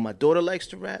 or my daughter likes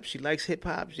to rap. She likes hip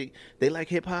hop. They like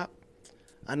hip hop.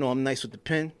 I know I'm nice with the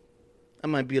pen. I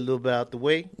might be a little bit out the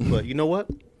way, but you know what?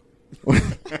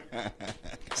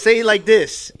 Say it like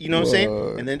this, you know what I'm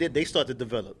saying? And then they start to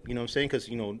develop, you know what I'm saying? Because,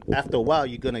 after a while,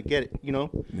 you're going to get it, you're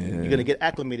going to get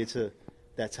acclimated to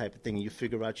that type of thing, and you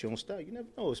figure out your own style. You never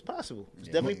know. It's possible. It's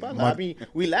definitely possible. I mean,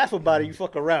 we laugh about it. You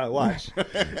fuck around. Watch.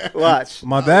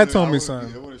 My dad told me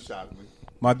something. It would have shocked me.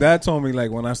 My dad told me,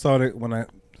 like, when I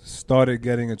started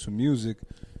getting into music,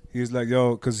 he was like,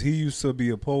 yo, because he used to be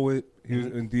a poet. He was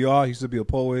in DR. He used to be a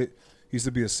poet. He used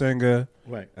to be a singer,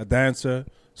 a dancer.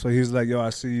 So he was like, yo, I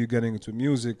see you getting into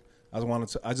music. I just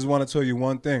want to tell you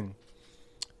one thing.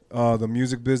 The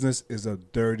music business is a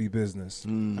dirty business. I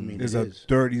mean, it's a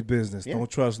dirty business. Yeah. Don't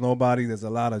trust nobody. There's a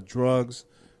lot of drugs.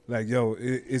 Like, yo,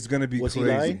 it's going to be crazy. Was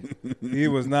he lying? He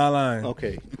was not lying.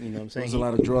 Okay. You know what I'm saying? There's a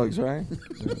lot of drugs, right?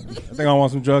 I think I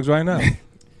want some drugs right now.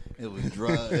 It was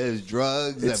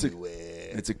drugs everywhere.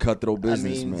 It's a cutthroat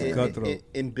business, man.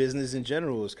 In business in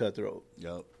general, it's cutthroat.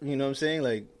 Yep. You know what I'm saying?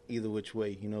 Like, either which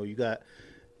way. You got...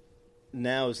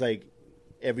 Now it's like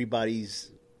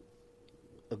everybody's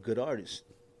a good artist.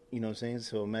 You know what I'm saying?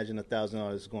 So imagine 1,000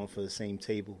 artists going for the same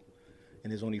table, and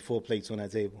there's only 4 plates on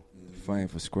that table. Fighting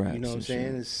for scraps. You know what I'm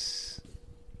saying?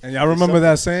 And y'all remember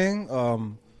that saying?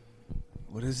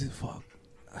 What is it? Fuck.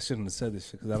 I shouldn't have said this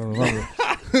shit because I don't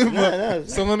remember.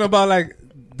 Something about like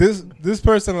this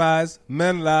person lies,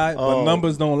 men lie, but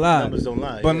numbers don't lie. Numbers don't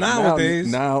lie. But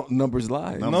nowadays, now numbers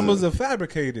lie. Numbers are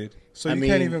fabricated, so you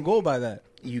can't even go by that.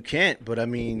 You can't, but I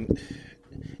mean,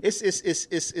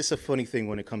 it's a funny thing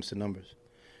when it comes to numbers.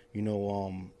 You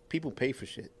know, people pay for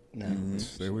shit now.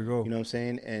 There we go. You know what I'm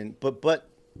saying? And but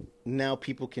now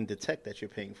people can detect that you're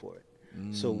paying for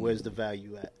it. So where's the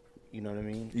value at? You know what I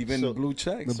mean? Even the blue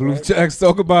checks. The blue checks.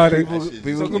 Talk about it.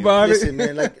 Talk about it. Listen,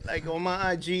 man. Like on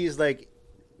my IG is like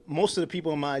most of the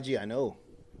people on my IG I know,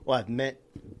 or I've met,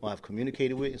 or I've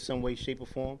communicated with in some way, shape, or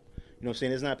form. You know what I'm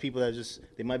saying? There's not people that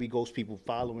they might be ghost people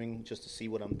following just to see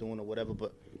what I'm doing or whatever,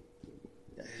 but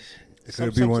it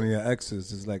could be one of your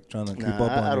exes. It's like trying to keep up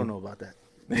on I don't know about that.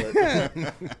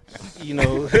 But, you know.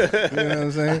 You know what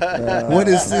I'm saying? What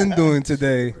is Sin doing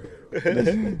today?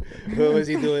 What was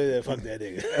he doing? Fuck that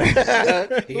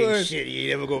nigga. He ain't shit. He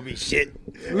ain't never gonna be shit.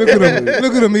 Look at him.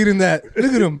 Look at him eating that.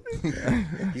 Look at him.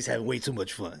 He's having way too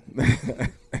much fun.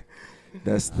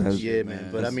 That's yeah, man.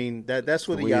 But I mean, that's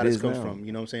where the Yadas come from.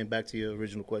 You know what I'm saying? Back to your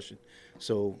original question.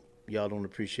 So y'all don't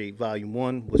appreciate. Volume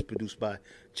 1 was produced by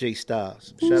Jay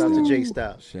Styles. Shout out to Jay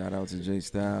Styles. Shout out to Jay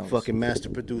Styles. Fucking master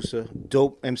producer,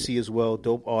 dope MC as well,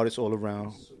 dope artist all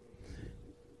around.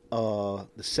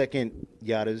 The second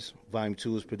Yadas, Volume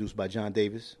 2, is produced by John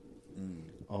Davis.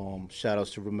 Shout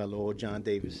outs to Romello or John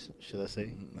Davis, should I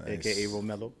say, aka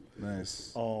Romello.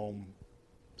 Nice.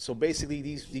 So basically,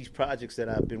 these projects that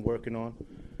I've been working on,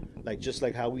 like just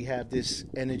like how we have this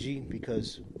energy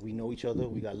because we know each other,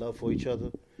 we got love for each other.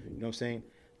 You know what I'm saying?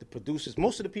 The producers,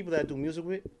 most of the people that I do music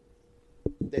with,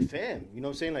 they're fam. You know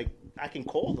what I'm saying? Like I can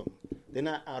call them. They're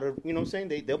not out of. You know what I'm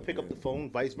saying? They'll pick up the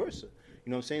phone, vice versa. You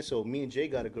know what I'm saying? So me and Jay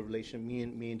got a good relation. Me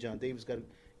and John Davis got.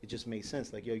 It just made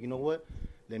sense. Like yo, you know what?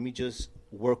 Let me just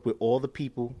work with all the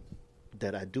people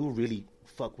that I do really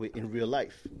fuck with in real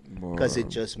life because it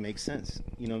just makes sense.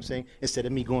 You know what I'm saying? Instead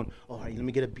of me going, all right, let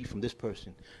me get a beat from this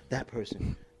person, that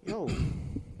person. Yo,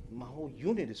 my whole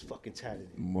unit is fucking talented.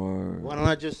 Why don't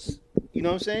I just, you know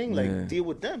what I'm saying? Like deal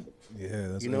with them. Yeah,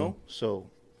 that's you know. So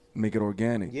make it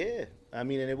organic. Yeah, I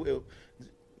mean, and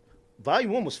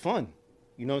Volume 1 was fun.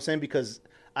 You know what I'm saying? Because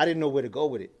I didn't know where to go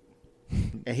with it,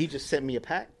 and he just sent me a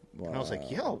pack, and I was like,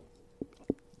 yo.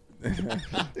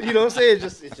 You know what I'm saying?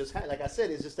 It's just like I said,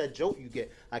 it's just that joke you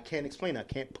get. I can't explain. I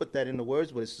can't put that into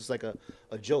words, but it's just like a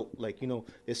joke. Like, you know,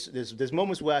 there's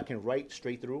moments where I can write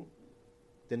straight through.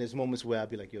 Then there's moments where I'll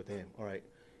be like, yo, damn, all right,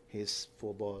 here's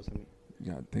 4 bars.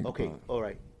 Okay, all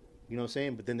right. You know what I'm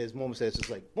saying? But then there's moments that it's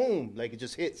just like, boom, like it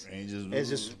just hits. It's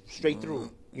just straight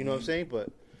through. You know what I'm saying? But,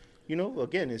 you know,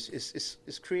 again,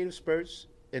 it's creative spurts.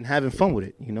 And having fun with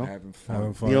it, you know. Having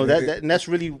fun. You know and that's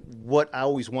really what I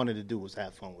always wanted to do was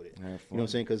have fun with it. You know what I'm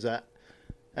saying? Because at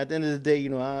the end of the day, you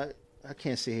know, I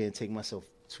can't sit here and take myself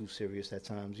too serious at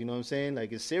times. You know what I'm saying?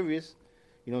 Like it's serious.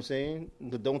 You know what I'm saying?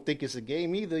 But don't think it's a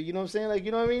game either. You know what I'm saying? Like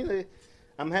you know what I mean? Like,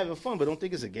 I'm having fun, but don't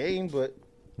think it's a game. But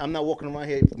I'm not walking around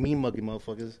here mean mugging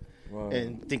motherfuckers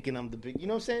and thinking I'm the big. You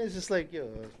know what I'm saying? It's just like yo,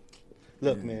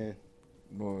 look, man.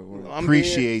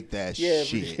 Appreciate that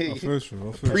shit.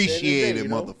 Official. Appreciate it,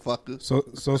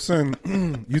 motherfucker. So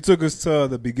Sin, you took us to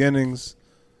the beginnings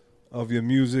of your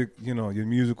music, you know, your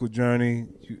musical journey.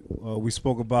 We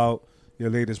spoke about your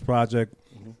latest project,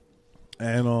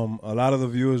 and a lot of the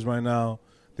viewers right now,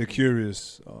 they're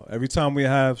curious. Every time we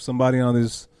have somebody on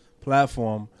this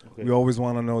platform, we always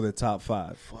want to know their top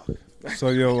 5. Fuck. So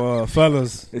yo,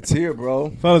 fellas, it's here, bro.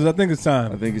 Fellas, I think it's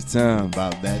time.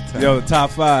 About that time. Yo,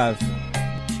 top 5.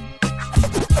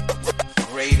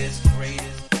 Greatest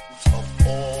of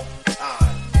all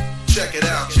time. Check it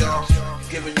out, y'all.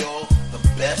 Giving y'all the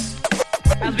best.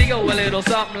 As we go a little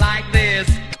something like this.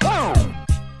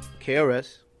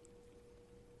 KRS.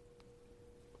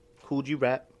 Cool G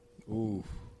Rap. Ooh.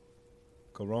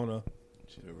 Corona.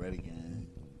 Shit already getting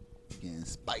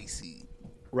spicy.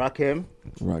 Rakim.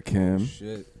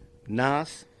 Shit.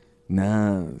 Nas.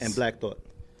 And Black Thought.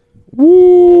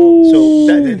 Woo. So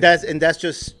that's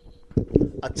just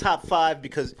a top 5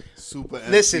 because super.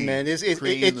 Listen, man,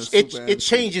 it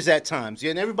changes at times. Yeah,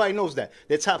 and everybody knows that.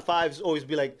 Their top 5s always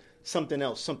be like something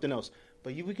else.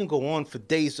 But we can go on for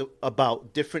days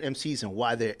about different MCs and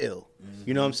why they're ill.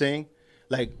 You know what I'm saying?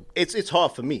 Like it's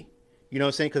hard for me. You know what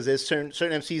I'm saying? Because there's certain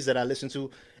MCs that I listen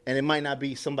to, and it might not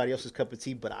be somebody else's cup of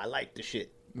tea, but I like the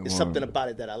shit. There's something about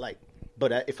it that I like.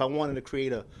 But if I wanted to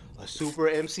create a super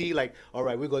MC, like, all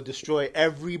right, we're going to destroy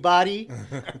everybody,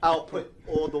 I'll put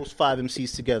all those 5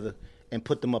 MCs together and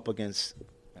put them up against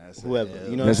whoever.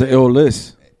 You know, that's an ill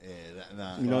list. You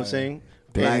know what I'm saying?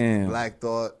 Damn. Black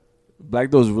Thought.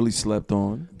 Black Thought's really slept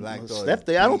on. Black Thought. Slept.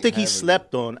 I don't think he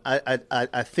slept on.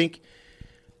 I think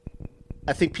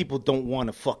people don't want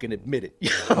to fucking admit it.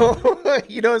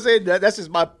 You know what I'm saying? That's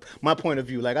just my point of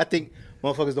view. Like I think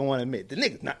motherfuckers don't want to admit. The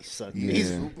nigga's nice, son. Yeah.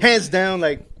 He's hands down,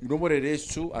 like, You know what it is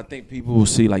too? I think people will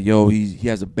see like, yo, he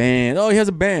has a band. Oh, he has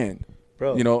a band.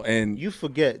 bro. You know, and you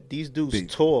forget these dudes Big.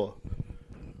 tour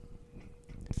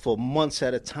for months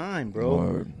at a time, bro.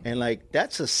 Word. And like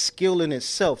that's a skill in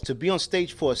itself to be on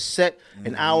stage for a set,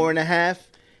 an hour and a half,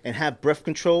 and have breath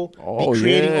control, Oh, be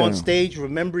creating yeah. on stage,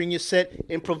 remembering your set,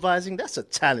 improvising. That's a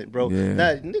talent, bro. Yeah. Nah,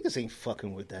 niggas ain't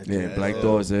fucking with that. yeah, dude. Black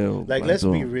Though's ill. Like, Black let's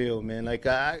be Thought. real, man. Like,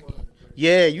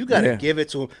 yeah, you gotta Yeah. give it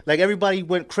to him. Like, everybody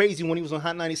went crazy when he was on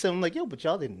Hot 97. I'm like, yo, but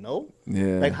y'all didn't know.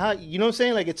 Yeah. Like, how you know what I'm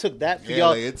saying? Like, it took that for Yeah,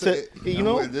 y'all like to, you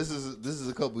know. this is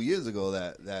a couple years ago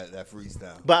that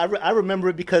freestyle. But I remember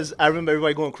it because I remember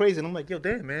everybody going crazy, and I'm like, yo,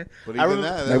 damn, man. But I even remember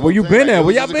that, that's Like, what where I'm you saying, been like, at? it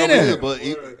Where y'all was a been couple at?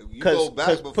 years, But you go back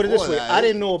Because put it this before way, that, I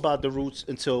didn't know about the Roots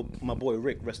until my boy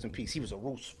Rick, rest in peace. He was a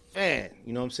Roots fan,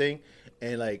 you know what I'm saying?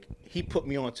 And like he put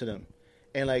me on to them,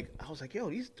 and like I was like, yo,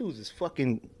 these dudes is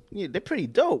fucking, yeah, they're pretty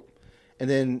dope. And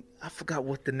then I forgot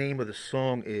what the name of the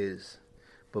song is,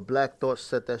 but Black Thought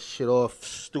set that shit off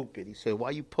stupid. He said, "Why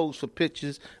you pose for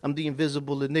pictures? I'm the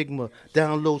invisible enigma.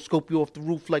 Down low, scope you off the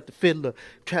roof like the fiddler.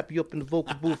 Trap you up in the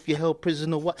vocal booth. You held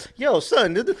prisoner. What? Yo,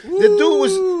 son, the dude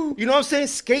was, you know what I'm saying,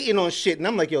 skating on shit. And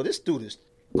I'm like, yo, this dude is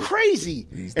crazy.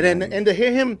 And to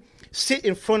hear him sit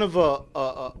in front of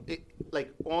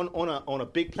like on a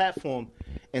big platform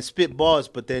and spit bars,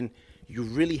 but then you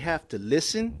really have to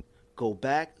listen, go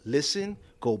back, listen,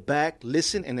 go back,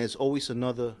 listen, and there's always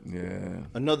another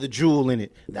jewel in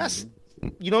it. That's,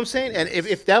 you know what I'm saying? And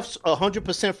if that's 100%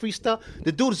 freestyle,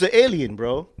 the dude is an alien,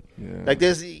 bro. Yeah. Like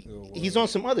he's on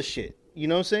some other shit. You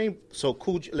know what I'm saying? So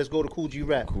let's go to Cool G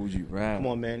Rap. Cool G Rap. Come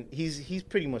on, man. He's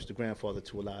pretty much the grandfather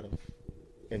to a lot of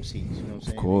MCs. You know what I'm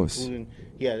saying? Of course. Including,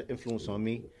 he had influence on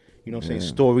me. You know what I'm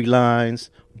saying? Storylines,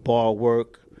 bar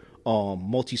work,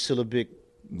 multi-syllabic.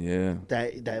 Yeah.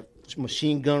 That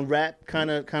machine gun rap kind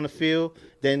of feel.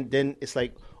 Then it's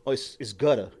like, oh, it's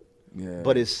gutter. Yeah.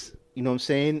 But it's, you know what I'm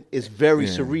saying? It's very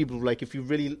cerebral. Like if you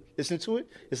really listen to it,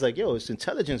 it's like, yo, it's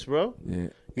intelligence, bro. Yeah.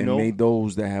 You And know? made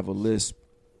those that have a lisp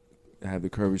have the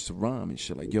courage to rhyme and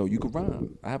shit. Like, yo, you can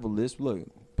rhyme. I have a lisp. Look,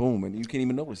 boom, and you can't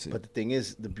even notice it. But the thing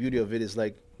is, the beauty of it is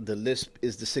like the lisp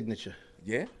is the signature.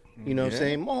 Yeah. You know what I'm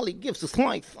saying? Molly gives us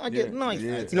life. I get knife.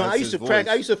 Yeah, You know, I used to crack.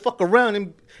 I used to fuck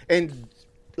around and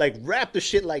like rap the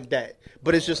shit like that.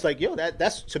 But it's just like, yo,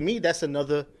 that's to me, that's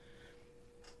another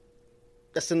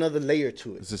layer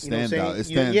to it. It's a You know what I'm standout. saying? It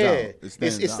stands yeah. out. It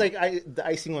stands it's out. like the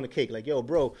icing on the cake. Like, yo,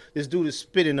 bro, this dude is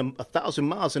spitting 1,000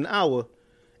 miles an hour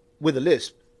with a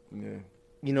lisp. Yeah.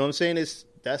 You know what I'm saying?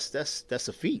 That's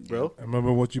a feat, bro. I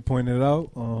remember what you pointed out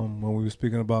when we were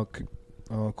speaking about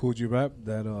Cool G Rap,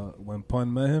 that when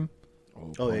Pun met him.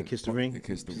 Oh, yeah, Kiss the Ring.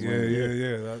 Kiss the Yeah, ring.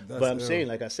 yeah. That's But I'm ill. saying,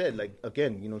 like I said, like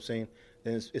again, you know what I'm saying?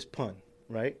 Then it's Pun,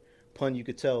 right? Pun, you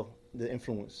could tell the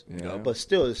influence. Yeah. But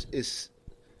still, it's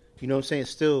you know what I'm saying?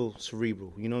 It's still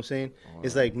cerebral. You know what I'm saying?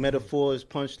 It's like metaphors,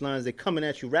 punchlines. They're coming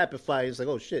at you rapid fire. It's like,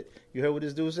 oh shit, you heard what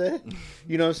this dude said?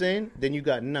 You know what I'm saying? Then you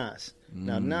got Nas.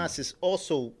 Now Nas is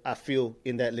also, I feel,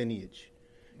 in that lineage.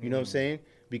 You know what I'm saying?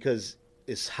 Because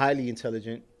it's highly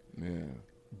intelligent. Yeah.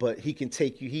 But he can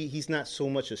take you. He's not so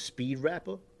much a speed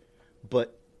rapper,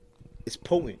 but it's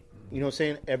potent. You know what I'm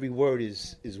saying? Every word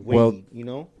is weighty. Well, you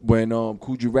know. When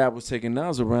Cool G Rap was taking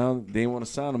Nas around, they didn't want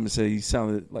to sign him and say he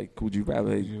sounded like Cool G Rap.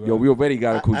 Like, yo, we already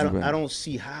got a Cool G Rap. I don't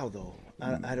see how though.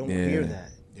 I don't hear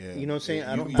that. Yeah. You know what I'm saying?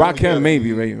 I don't. Rakim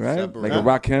maybe, right? Separate. Like a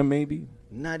Rakim maybe.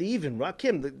 Not even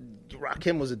Rakim.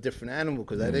 Rakim was a different animal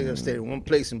because I think I stayed in one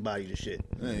place and body the shit.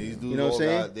 Yeah, these dudes You know what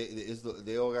I'm saying?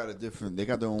 They all got a different. They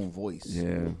got their own voice.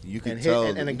 Yeah. You can And tell.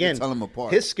 and you again, can tell them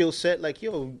apart. his skill set, like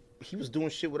yo, he was doing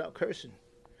shit without cursing.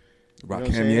 You know what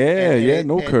I'm Rakim, saying?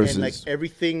 no curses. And like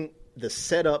everything, the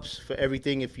setups for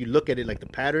everything, if you look at it like the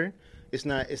pattern, it's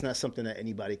not something that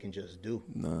anybody can just do.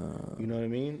 Nah. You know what I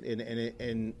mean?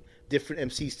 And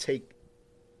different MCs take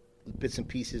bits and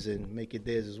pieces and make it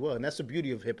theirs as well. And that's the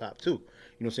beauty of hip hop too. You know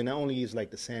what I'm saying? Not only is like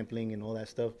the sampling and all that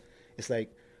stuff, it's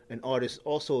like an artist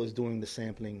also is doing the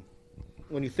sampling.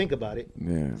 When you think about it,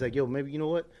 it's like, yo, maybe you know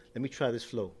what? Let me try this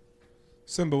flow.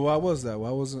 Simba, why was that? Why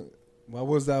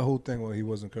was that whole thing where he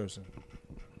wasn't cursing?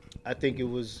 I think it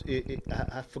was.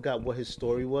 I forgot what his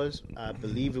story was. I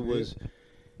believe it was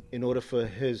in order for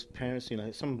his parents, you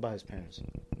know, something about his parents.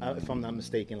 If I'm not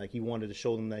mistaken, like he wanted to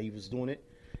show them that he was doing it,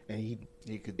 and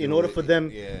he could in do order it. for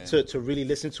them Yeah. to really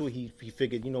listen to it, he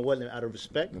figured, you know what, out of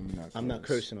respect, I'm not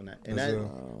cursing on that. And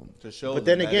to show but them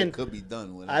then that again, it could be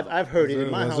done. Without. I've heard it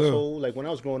in my That's it. household, like when I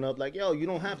was growing up, like, yo, you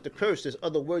don't have to curse. There's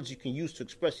other words you can use to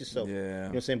express yourself. Yeah. You know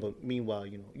what I'm saying? But meanwhile,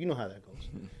 you know how that goes.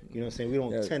 You know what I'm saying? We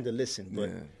don't tend to listen, but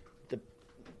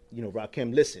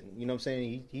Rakim, listen. You know what I'm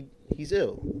saying? He's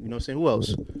ill. You know what I'm saying? Who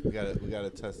else? We gotta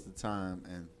test the time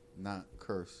and not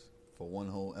curse for one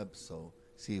whole episode.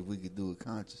 See if we could do it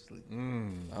consciously.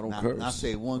 I don't curse. Not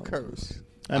say one curse.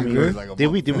 I mean, curse like a did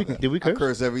we motherfucker. curse? I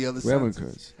curse every other We haven't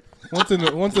sentence. cursed.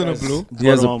 Once in a blue. He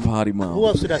has a But, potty mouth. Who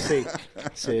else did I say?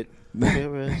 Said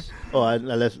KRS. Oh, I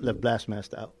left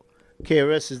Blastmaster out.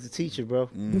 KRS is the teacher, bro.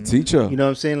 The teacher. You know what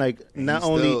I'm saying? Like, not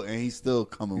only He's still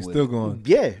coming He's with still it. going.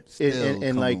 yeah, Still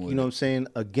and like, coming you with know it. what I'm saying?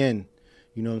 Again,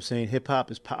 you know what I'm saying? Hip hop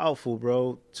is powerful,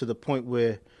 bro, to the point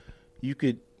where you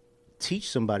could teach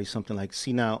somebody something. Like,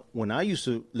 see, now, when I used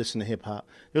to listen to hip hop,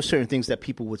 there's certain things that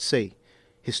people would say,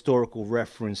 historical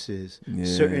references,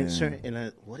 certain,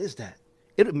 and what is that?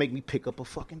 It would make me pick up a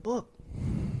fucking book.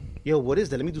 Yo, what is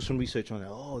that? Let me do some research on that.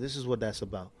 Oh, this is what that's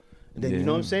about. And then, you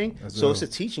know what I'm saying? So it's a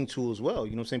teaching tool as well.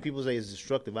 You know what I'm saying? People say it's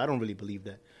destructive. I don't really believe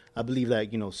that. I believe that,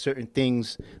 certain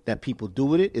things that people do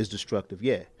with it is destructive.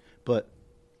 Yeah. But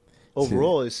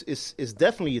overall, it's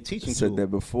definitely a teaching I said tool. that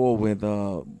before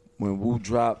when Wu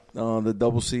dropped the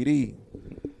double CD.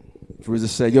 Frieza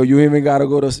said, "Yo, you ain't gotta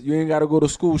go to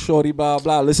school, shorty. Blah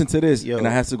blah. Listen to this." Yo. And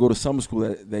I had to go to summer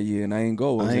school that year, and I ain't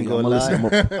go. I ain't gonna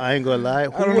lie. I ain't gonna lie. I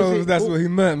don't know if that's what he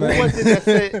meant, man.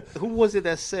 Who was it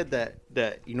that said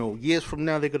that years from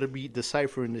now they're gonna be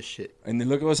deciphering this shit? And then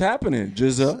look at what's happening.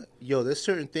 Jizza, Yo, there's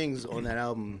certain things on that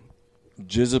album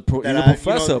he's a that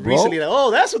professor, bro. recently, like, oh,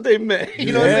 that's what they meant.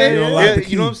 You know what I'm Yeah, saying? you don't like the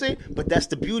You know what I'm key. saying? But that's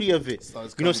the beauty of it.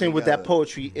 Starts You know what I'm saying? coming With that together.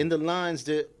 poetry, in the lines,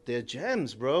 they're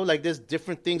gems, bro. Like, there's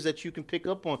different things that you can pick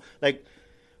up on. Like,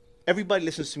 everybody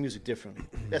listens to music differently.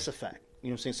 That's a fact. You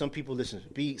know what I'm saying? Some people listen to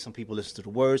the beat, some people listen to the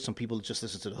words, some people just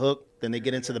listen to the hook. Then they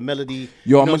get into the melody.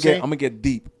 Yo, You I'm know what gonna get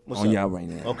deep What's on up? y'all right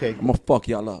now. Okay. I'm gonna fuck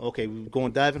y'all up. Okay, we're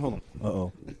going diving. Hold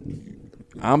on.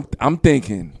 I'm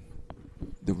thinking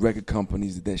the record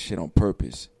companies did that shit on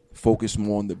purpose. Focus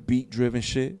more on the beat driven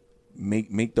shit.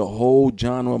 Make the whole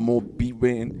genre more beat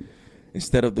written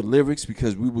instead of the lyrics,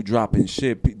 because we were dropping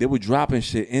shit. They were dropping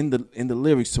shit in the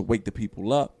lyrics to wake the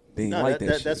people up. They ain't No, like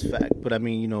that shit. that's fact. But I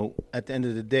mean, at the end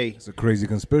of the day, It's a crazy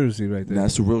conspiracy right there.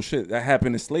 That's the real shit. That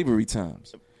happened in slavery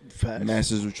times. facts.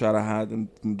 Masters would try to hide them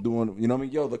from doing. You know what I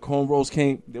mean? Yo, the cornrows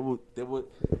came. They were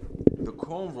the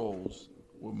cornrows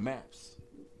were maps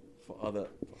for other.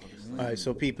 All right,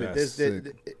 so people, That's sick.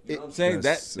 You know what I'm saying?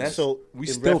 That's That's so we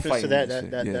in still reference fighting to that. this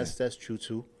shit. Yeah. That's true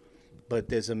too. But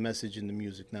there's a message in the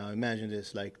music. Now imagine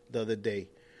this. Like the other day,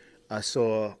 I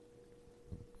saw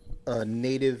a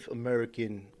Native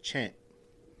American chant,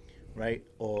 right?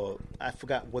 Or I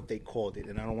forgot what they called it,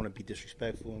 and I don't want to be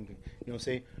disrespectful. You know what I'm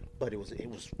saying? But it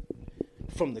was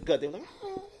from the gut. They were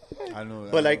like, I know.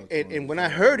 but like, and when I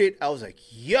heard it, I was like,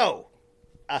 yo,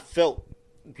 I felt,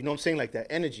 you know what I'm saying, like that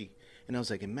energy. And I was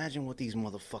like, imagine what these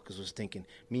motherfuckers was thinking.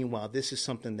 Meanwhile, this is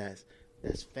something that's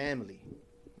family.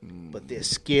 But they're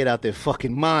scared out their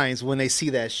fucking minds when they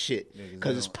see that shit.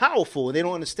 Because it's powerful and they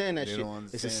don't understand that They shit. don't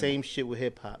It's the understand same shit with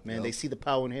hip hop, man. Yep. They see the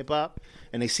power in hip hop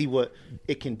and they see what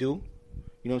it can do.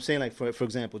 You know what I'm saying? Like, for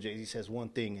example, Jay-Z says one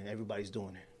thing and everybody's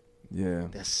doing it. Yeah.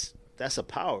 That's a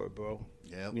power, bro.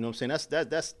 Yep. You know what I'm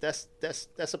saying?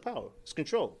 That's a power. It's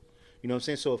control. You know what I'm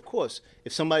saying? So of course,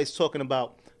 if somebody's talking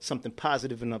about something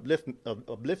positive and uplifting,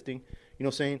 you know what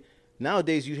I'm saying?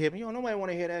 Nowadays you hear, yo, nobody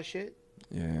want to hear that shit.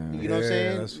 Yeah. You know what I'm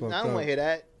saying? that's I fucked don't want up. to hear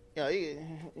that. Yo,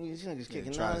 he's just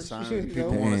kicking try to knowledge. sign You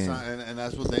people know? want to Damn. sign, and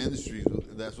that's what the industry,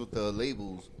 that's what the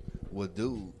labels would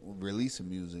do, releasing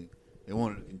music. They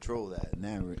want to control that.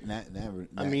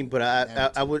 I mean, but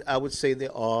I would say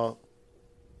there are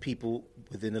people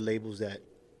within the labels that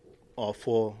are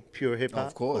for pure hip hop.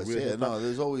 Of course, or real yeah. hip-hop. No,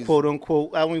 there's always quote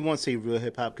unquote. I don't even want to say real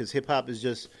hip hop because hip hop is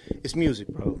just it's music,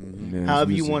 bro. Yeah, it's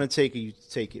However you music. want to take it, you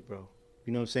take it, bro.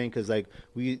 You know what I'm saying? Because like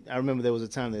I remember there was a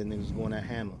time that niggas was going at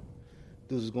Hammer.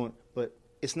 Dudes was going, but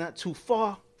it's not too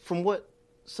far from what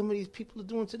some of these people are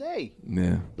doing today.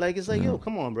 Yeah. Like it's like, yo,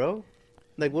 come on, bro.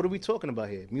 Like what are we talking about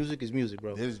here? Music is music,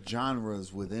 bro. there's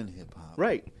genres within hip hop.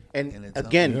 Right. And And it's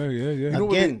again, Yeah.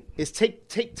 again, it's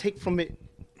take from it.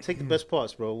 Take the best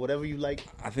parts, bro. Whatever you like.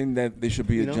 I think that there should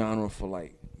be You a know? genre for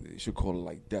like they should call it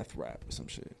like death rap or some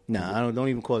shit. Nah, I don't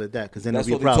even call it that because then That's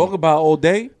it'll what be a they problem. talk about all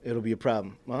day. It'll be a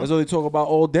problem. Huh? That's what they talk about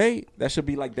all day. That should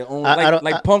be like their own, I don't-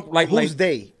 like punk, like who's like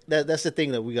they? That's the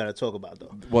thing that we got to talk about, though.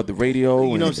 what the radio.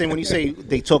 You know what I'm saying? When you say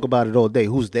they talk about it all day,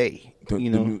 who's they? You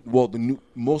know, the new,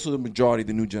 most of the majority, of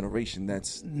the new generation.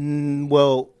 That's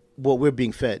well, we're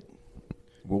being fed.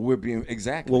 what we're being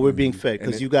exactly. Well, we're being fed And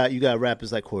because it- you got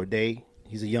rappers like Corday.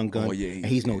 He's a young gun. Oh, yeah, and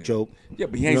he's no joke. Yeah,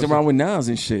 but he You know hangs what I'm around with Nas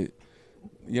and shit.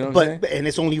 You know what I'm But saying? and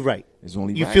it's only right. It's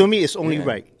only you right. feel me? It's only Yeah.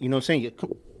 right. You know what I'm saying?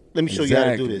 Let me show you how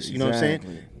to do this. You know what I'm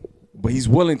saying? But he's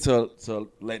willing to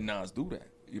let Nas do that.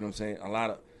 You know what I'm saying? A lot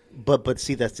of But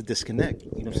see, that's the disconnect. You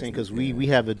know what I'm saying? Because we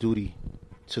have a duty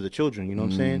to the children. You know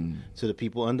what I'm saying? To the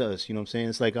people under us. You know what I'm saying?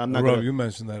 It's like I'm not. You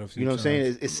mentioned that a few. You know what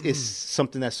times. I'm saying? It's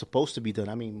something that's supposed to be done.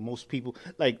 I mean, most people,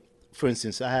 like for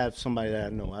instance, I have somebody that I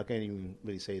know. I can't even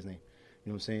really say his name.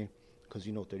 You know what I'm saying? Because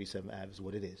 37 Ave is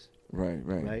what it is.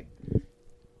 Right.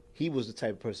 He was the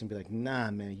type of person to be like,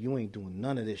 nah, man, you ain't doing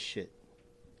none of this shit.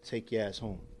 Take your ass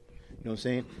home. You know what I'm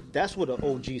saying? That's what an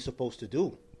OG is supposed to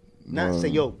do. Not say,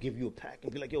 yo, give you a pack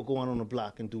and be like, yo, go out on the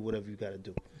block and do whatever you got to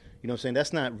do. You know what I'm saying?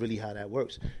 That's not really how that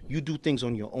works. You do things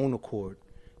on your own accord,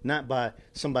 not by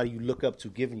somebody you look up to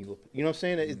giving you. You know what I'm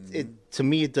saying? It to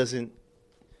me, it doesn't.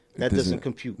 That doesn't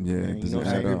compute. Yeah, man. You know what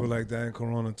I'm saying? People like that in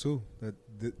Corona too that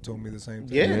told me the same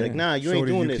thing. Yeah, like nah, you ain't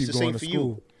Shorty, doing you this. keep This ain't going for to you.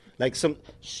 school. Like some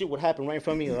shit would happen right in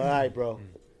front of me. All right, bro.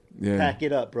 Yeah. Pack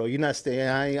it up, bro. You're not staying.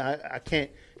 I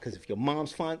can't. Because if your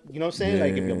mom's find, you know what I'm saying?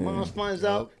 Like if your mom finds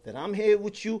out that I'm here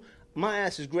with you, my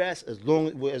ass is grass as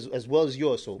well as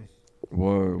yours. So,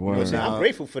 Word. you know what I'm saying? I'm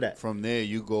grateful for that. From there,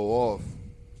 you go off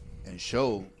and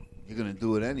show you're gonna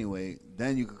do it anyway.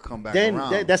 Then you could come back Then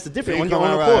around. that's the difference. You On your come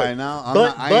own around accord. right now.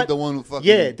 I ain't the one who fucking.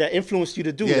 Yeah, that influenced you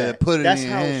to do that. Put it that's in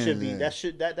how your it hands, should be.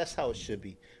 yeah. That's how it should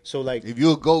be. So like, If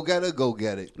you a go getter, go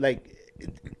get it. like.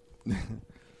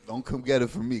 Don't come get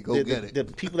it from me. Go get it. The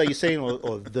people that you're saying,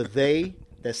 or the they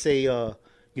that say,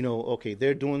 okay,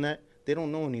 they're doing that. They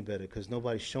don't know any better because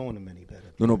nobody's showing them any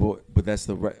better. No, but that's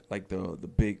the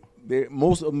big.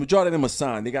 Majority of them are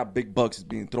signed. They got big bucks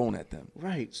being thrown at them.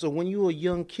 Right. So when you were a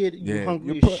young kid, you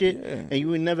hungry you're as shit, yeah. and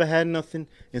you ain't never had nothing,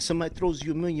 and somebody throws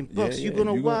you $1 million, you're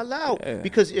gonna wild out yeah.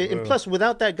 because, and plus,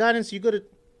 without that guidance,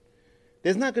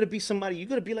 there's not gonna be somebody. You're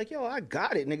gonna be like, yo, I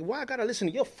got it, nigga. Why I gotta listen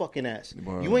to your fucking ass?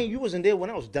 Wow. You wasn't there when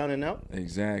I was down and out.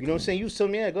 Exactly. You know what I'm saying? You was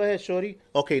telling me, yeah, go ahead, shorty.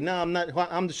 Okay, now I'm not.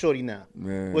 I'm the shorty now.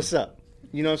 Yeah. What's up?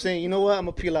 You know what I'm saying? You know what? I'm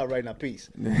gonna peel out right now. Peace.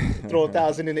 Throw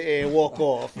 1,000 in the air and walk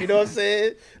off. You know what I'm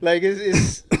saying? Like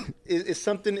it's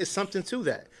something. It's something to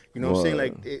that. You know what I'm saying?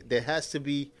 Like there has to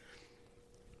be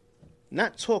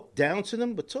not talk down to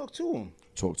them, but talk to them.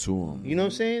 Talk to them. You know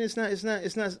what I'm saying?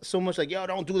 It's not so much like, yo,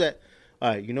 don't do that. All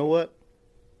right, you know what?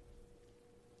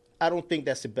 I don't think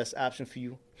that's the best option for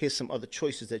you. Here's some other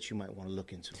choices that you might want to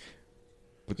look into.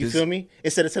 But You feel me?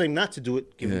 Instead of telling him not to do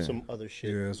it, give him Yeah. some other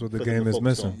shit. Yeah, that's what the for them game to is focus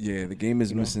missing. on. Yeah, the game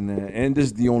is missing that, and this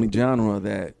is the only genre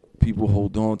that people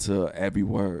hold on to every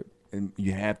word, and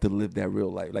you have to live that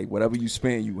real life. Like whatever you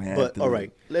spend, you have. But to all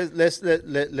live. right, let's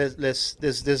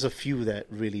there's a few that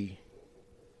really,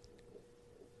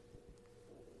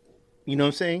 you know what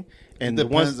I'm saying, and It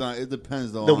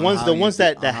depends on the ones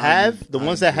that have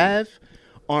have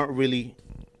aren't really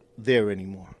there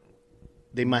anymore.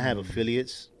 They might have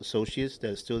affiliates, associates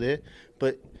that are still there,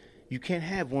 but you can't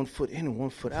have 1 foot in and 1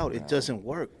 foot out. It doesn't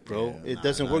work, bro. It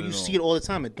doesn't work. You see it all the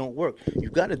time. It don't work. You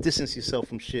got to distance yourself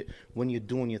from shit when you're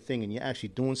doing your thing and you're actually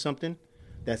doing something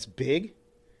that's big.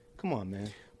 Come on, man.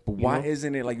 But why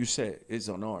isn't it like you said? It's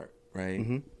an art, right?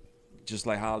 Mm-hmm. Just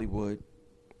like Hollywood,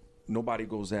 nobody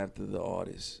goes after the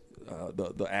artists,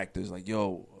 the actors. Like,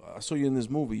 yo, I saw you in this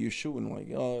movie. You're shooting.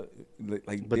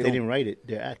 Like, But they didn't write it.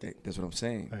 They're acting. That's what I'm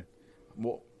saying. Right.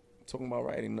 Well, talking about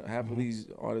writing, half of these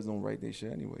artists don't write their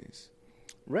shit anyways.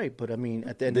 Right, but I mean,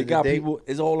 at the end They of the got day, people.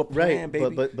 It's all a plan, right?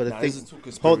 baby. But the Nah, thing, this is too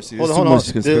hold conspiracy. on, There's hold too on.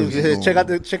 much conspiracy going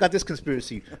on. Check out this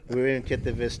conspiracy. We're in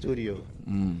Ketevest studio,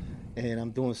 and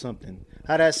I'm doing something.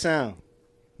 How that sound?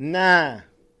 Nah.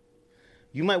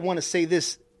 You might want to say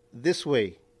this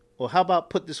way, or how about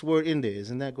put this word in there?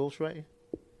 Isn't that ghostwriting?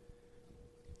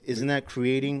 Isn't that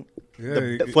creating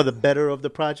for the better of the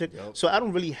project? Yep. So I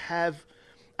don't really have.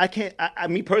 I can't.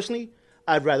 Me personally,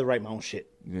 I'd rather write my own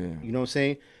shit. Yeah. You know what I'm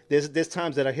saying? There's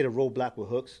times that I hit a roadblock with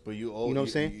hooks. But you know what I'm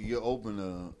saying? You're open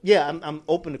to. Yeah, I'm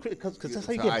open to because that's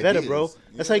how you get better, bro.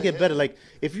 That's how you get better. Like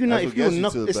if you're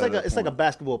enough, it's like a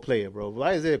basketball player, bro.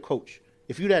 Why is there a coach?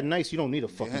 If you're that nice, you don't need a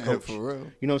fucking coach. For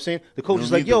real. You know what I'm saying? The coach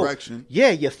is like, yo, yeah,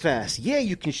 you're fast. Yeah,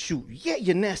 you can shoot. Yeah,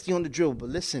 you're nasty on the drill. But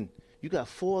listen, you got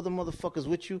 4 other motherfuckers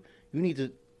with you. You need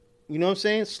to, you know what I'm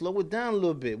saying? Slow it down a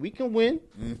little bit. We can win,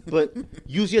 but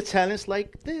use your talents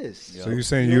like this. So you're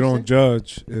saying you don't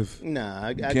judge if... Nah,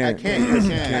 I can't.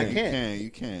 You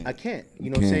can't. I can't.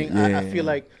 You know what I'm saying? Yeah. I feel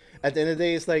like at the end of the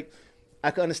day, it's like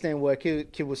I can understand why a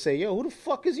kid would say, yo, who the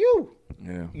fuck is you?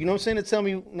 Yeah. You know what I'm saying? To tell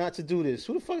me not to do this.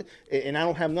 Who the fuck? And I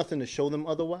don't have nothing to show them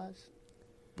otherwise.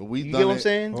 But we've You done get what I'm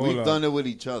saying? We've done it with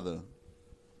each other.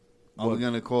 Are we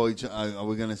gonna call each? Are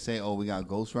we gonna say, "Oh, we got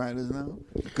ghostwriters now"?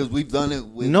 Because we've done it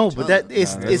with. No, each but other. that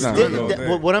is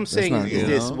what I'm saying is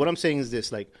this. good. What I'm saying is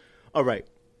this. Like, all right,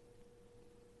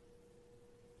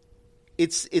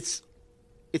 it's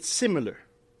similar.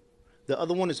 The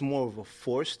other one is more of a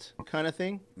forced kind of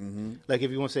thing. Like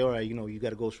if you want to say, all right, you know, you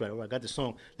got a ghostwriter. All right, I got this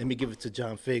song. Let me give it to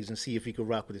John Figs and see if he could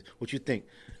rock with it. What you think?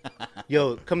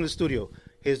 Yo, come to the studio.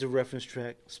 Here's the reference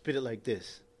track. Spit it like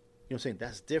this. You know what I'm saying?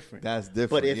 That's different. That's different.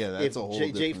 But if, that's a whole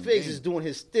J different Figs thing. is doing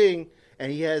his thing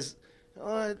and he has,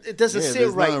 it doesn't sit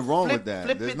there's right. Nothing wrong with that.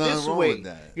 Flip There's it nothing this wrong way. with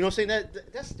that. You know what I'm saying?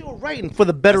 That's still writing for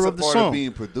the better That's of the a part song. of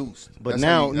being produced. But That's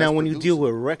now that's when you deal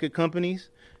producing. with record companies,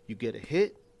 you get a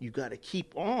hit, you got to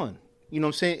keep on. You know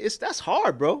what I'm saying? That's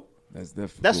hard, bro. That's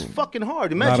difficult. That's fucking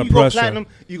hard. Lot Imagine of you go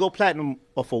pressure. platinum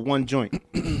off of one joint.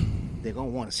 They're gonna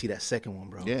want to see that second one,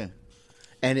 bro. Yeah.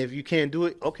 And if you can't do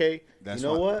it, okay, That's you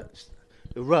know why- what?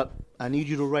 Rupp, I need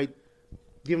you to write.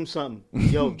 Give him something.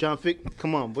 Yo, John Fick,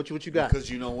 come on. What you got? Because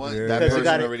you know what? Yeah. That Because you person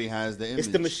gotta- already has the image. it's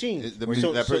the machine.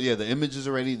 The image is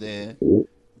already there.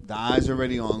 The eyes are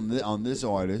already on this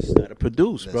artist. Gotta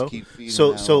produce, Let's bro. keep feeding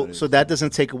So that so artist. so that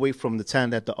doesn't take away from the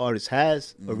talent that the artist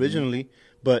has originally,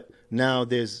 but now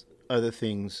there's other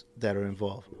things that are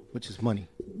involved, which is money.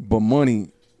 But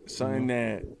money, something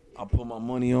that I put my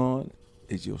money on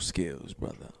is your skills,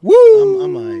 brother. I'm all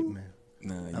right, man.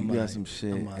 Nah, you I'm got alright. some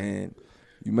shit. I'm alright. And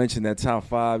you mentioned that top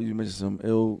 5. You mentioned some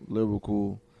ill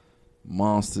lyrical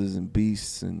monsters and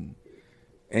beasts, and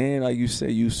like you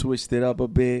said, you switched it up a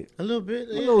bit. A little bit,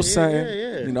 A little something.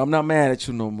 Yeah. You know, I'm not mad at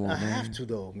you no more, I man. have to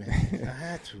though, man. I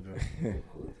had to, bro.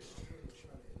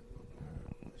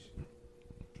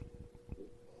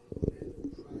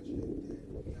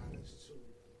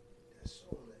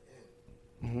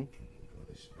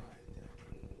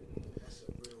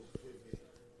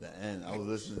 The end. I was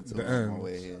listening to The it on my end.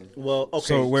 way here. Well, okay.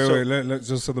 So wait, let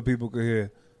just so the people could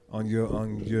hear on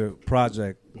your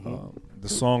project, the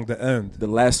song "The End." The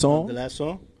last song? The last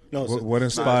song? No, it's What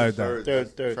inspired that? Third, Third,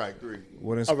 that's third. track 3.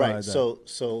 What all inspired right. that?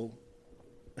 So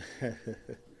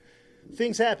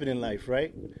things happen in life,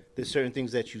 right? There's certain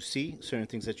things that you see, certain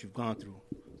things that you've gone through.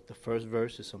 The first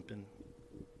verse is something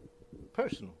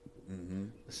personal.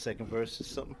 The second verse is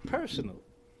something personal.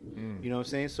 You know what I'm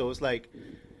saying? So it's like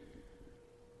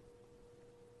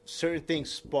certain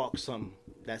things spark something.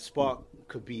 That spark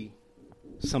could be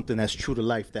something that's true to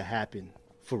life that happened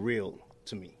for real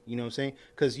to me. You know what I'm saying?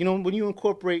 Because, you know, when you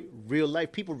incorporate real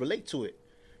life, people relate to it.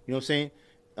 You know what I'm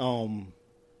saying?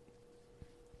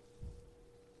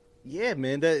 Yeah,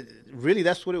 man,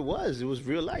 that's what it was. It was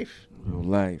real life. Real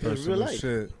life. It was real Personal life.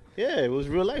 shit. Yeah, it was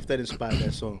real life that inspired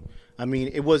that song. I mean,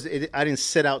 I didn't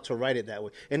set out to write it that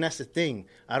way, and that's the thing.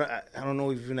 I don't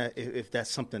know if that's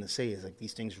something to say. Is like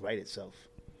these things write itself.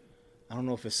 I don't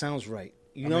know if it sounds right.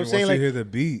 You know what I'm saying? Once Like you hear the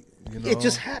beat, you know, it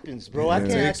just happens, bro. Yeah. I It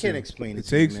can't takes you. explain it. It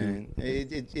to you, takes you. man.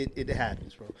 It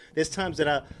happens, bro. There's times that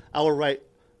I will write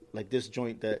like this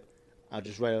joint that I'll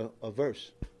just write a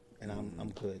verse, and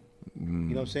I'm good. You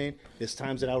know what I'm saying? There's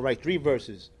times that I'll write 3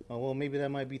 verses. Oh well, maybe that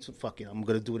might be too. Fuck it, I'm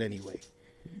gonna do it anyway.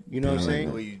 You know what I'm The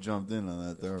saying? way you jumped in on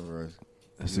that third verse.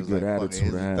 That's You a was good like, fuck it, attitude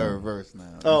here's to the have. third verse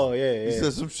now. Oh yeah, You yeah.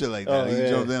 said some shit like that. Oh, You yeah.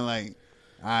 jumped in like,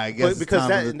 all right, I guess But it's because time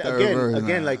that for the third verse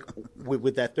again, now. like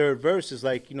with that third verse is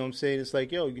like, you know what I'm saying? It's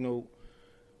like, yo, you know,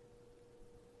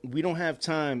 we don't have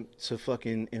time to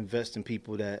fucking invest in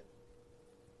people that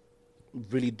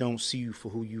really don't see you for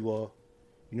who you are.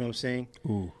 You know what I'm saying?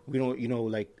 Ooh. We don't, you know,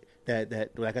 like that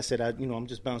like I said, I'm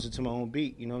just bouncing to my own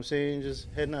beat. You know what I'm saying? Just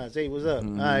head nods. Hey, what's up?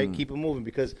 All right, keep it moving,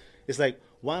 because it's like,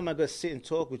 why am I gonna sit and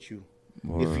talk with you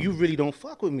if you really don't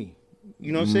fuck with me?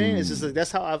 You know what I'm saying? It's just like,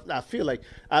 that's how I feel. Like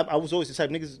I was always the type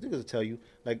niggas will tell you,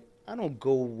 like, I don't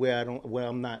go where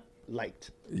I'm not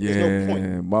liked. Yeah. There's no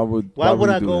point. Why would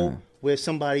I you do go that? where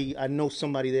I know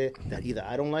somebody there that either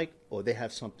I don't like or they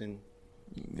have something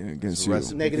Yeah, against It's a you.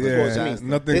 recipe. negative Yeah, towards me.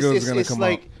 nothing good is gonna it's come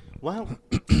like, out. wow,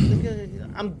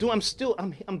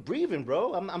 nigga, I'm breathing,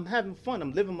 bro. I'm having fun.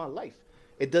 I'm living my life.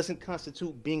 It doesn't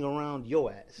constitute being around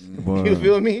your ass. Word. You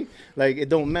feel me? Like, it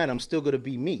don't matter. I'm still gonna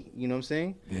be me. You know what I'm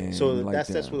saying? Yeah, so I like that's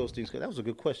that. where those things go. That was a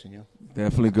good question, yo.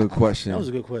 Definitely good question. That was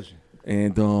a good question.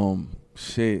 And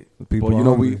shit. people But you are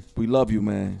know hungry. we love you,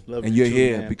 man. Love and you you're too,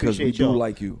 here man. because we Appreciate do y'all.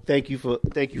 like you. Thank you for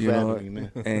having me,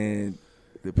 man. And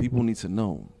the people need to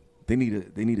know. They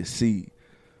need to see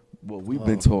what we've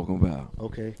been talking about.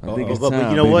 Okay. I think it's but time,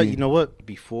 you know what? baby. You know what?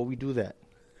 Before we do that,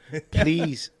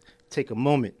 please take a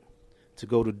moment to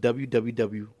go to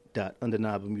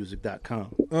www.undeniablemusic.com.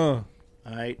 All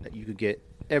right, you could get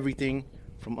everything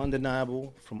from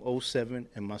Undeniable, from 07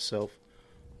 and myself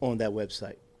on that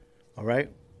website. All right,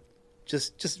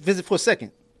 just visit for a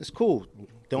second. It's cool.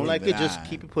 Don't like it, just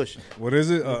keep it pushing. What is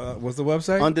it? What's the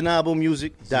website?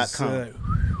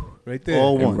 Undeniablemusic.com. Right there.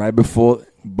 All And right before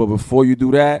you do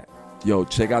that, yo,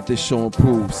 check out this show and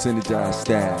prove Synergize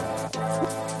Style.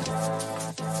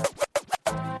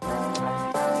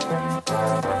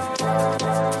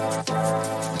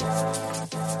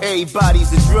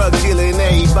 Everybody's a drug dealer and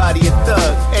everybody a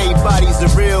thug. Everybody's a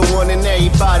real one and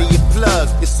everybody a plug.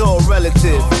 It's all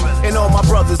relative. And all my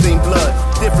brothers ain't blood.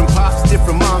 Different pops,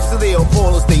 different moms, so they all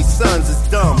call us they sons. It's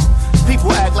dumb.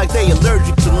 People act like they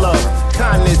allergic to love.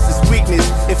 Kindness is weakness.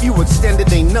 If you extend it,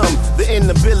 they numb. The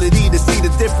inability to see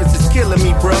the difference is killing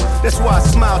me, bruh. That's why I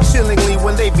smile chillingly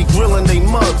when they be grilling they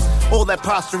mugs. All that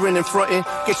posturing and fronting,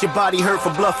 get your body hurt for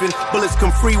bluffing. Bullets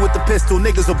come free with the pistol,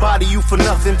 niggas will body you for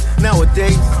nothing.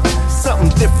 Nowadays, something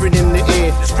different in the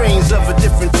air. Strains of a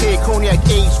different tier, cognac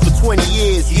aged for 20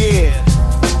 years, yeah.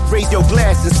 Raise your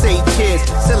glass and say cheers.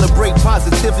 Celebrate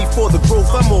positively for the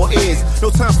growth, I'm all ears. No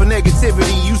time for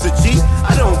negativity, use a G,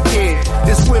 I don't care.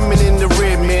 There's women in the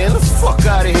rear, man, the fuck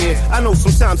out of here. I know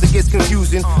sometimes it gets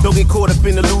confusing, don't get caught up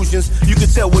in illusions. You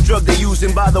can tell what drug they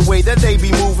using by the way that they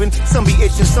be moving. Some be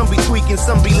itching, some be tweaking,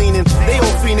 some be leaning. They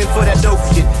all fiending for that dope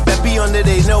shit that be under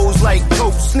their nose like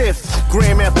coke sniff.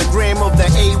 Gram after gram of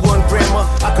that A1 grammar.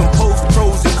 I compose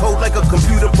prose and code like a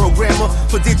computer programmer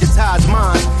for digitized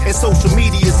minds and social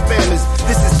media spammers.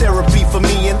 This is therapy for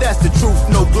me, and that's the truth.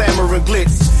 No glamour and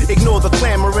glitz. Ignore the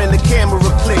clamor and the camera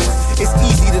clicks. It's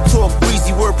easy to talk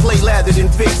breezy wordplay lathered in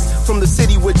Vicks. From the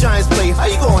city where giants play, how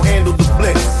you gonna handle the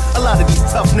blitz? A lot of these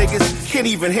tough niggas can't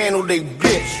even handle they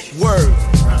bitch. Word.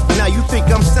 Now you think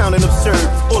I'm sounding absurd.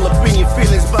 All up in your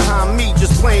feelings behind me,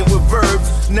 just playing with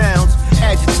verbs, nouns,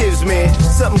 adjectives, man.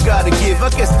 Something gotta give. I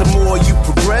guess the more you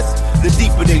progress, the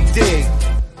deeper they dig.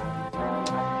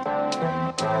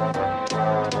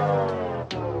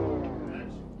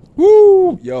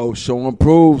 Woo! Yo, show and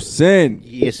prove. Sin.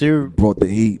 Yes, sir. Brought the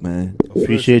heat, man.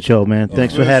 Appreciate y'all, man.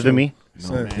 Thanks for having me.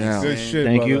 Son, man. good shit,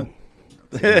 Thank brother. you.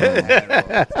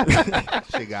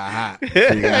 Shit got hot.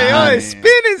 Hey, it's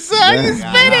spinning, son. It's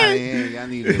spinning. Y'all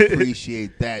need to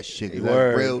appreciate that shit. 'Cause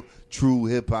that's real, true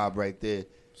hip hop right there.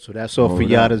 So that's all for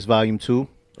Yada's Volume 2.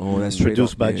 Oh, that's straight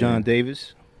produced up, by yeah. John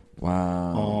Davis.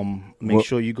 Wow. Make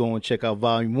sure you go and check out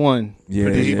Volume 1. Yeah,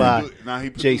 produced yeah. by Now he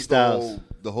Jay produced Styles.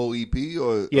 the whole EP,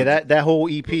 or That whole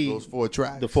EP. those 4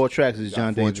 tracks. The 4 tracks is Got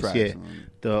John 4 Davis. tracks Yeah. on it.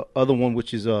 The other one,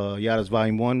 which is Yada's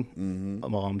Volume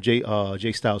 1,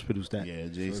 Jay Styles produced that. Yeah,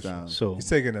 Jay Styles. So He's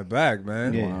taking it back,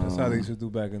 man. Yeah. That's how they used to do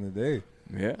back in the day.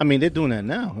 Yeah. I mean, they're doing that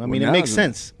now. I mean, Well, it makes now,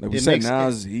 sense. Like we It said, makes now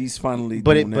sense. he's finally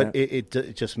But doing that.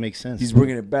 it just makes sense. He's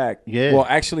bringing it back. Yeah. Well,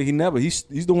 actually, he never. He's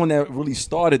the one that really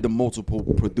started the multiple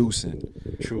producers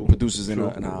in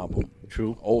an album.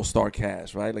 True. All-star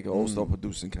cast, right? Like an all-star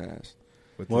producing cast.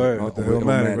 With Word. the, with the With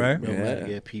Illmatic, Illmatic, right? yeah.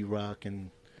 Yeah, P-Rock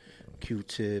and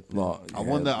Q-Tip. Well, I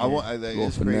wonder. Like, Little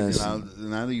it's crazy finesse.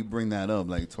 now that you bring that up.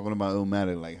 Like talking about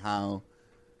Illmatic, like how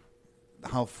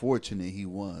fortunate he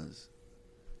was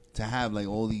to have like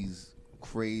all these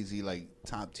crazy like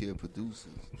top tier producers.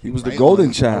 He was the Right golden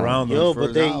on- child. Around Yo, those but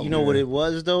first they, album, you know yeah. what it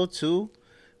was though too?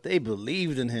 They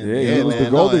believed in him. Yeah, he was the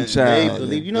man, golden no, They child.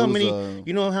 believe. You know how It was, many?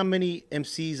 You know how many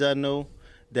MCs I know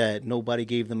that nobody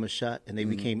gave them a shot and they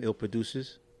became ill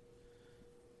producers,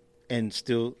 and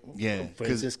still, Yeah, For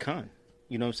 'cause- instance, Khan.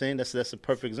 You know what I'm saying? That's a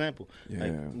perfect example.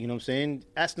 Like, Yeah. you know what I'm saying?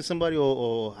 Asking somebody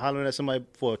or hollering at somebody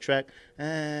for a track,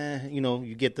 you know,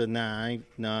 you get the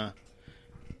nah.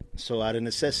 So out of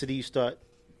necessity, you start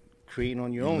creating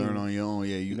on your You own. learn on your own.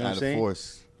 Yeah, you know what I'm got to saying?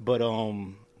 force. But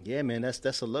yeah, man,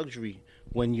 that's a luxury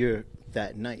when you're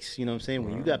that nice. You know what I'm saying?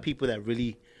 When you got people that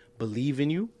really believe in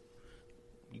you,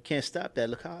 you can't stop that.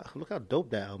 Look how dope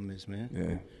that album is, man.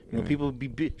 Yeah. You know, people be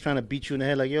trying to beat you in the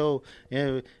head like, yo,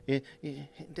 yeah,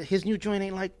 his new joint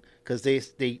ain't like, because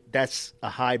they that's a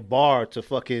high bar to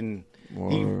fucking.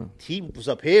 He was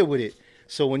up here with it.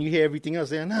 So when you hear everything else,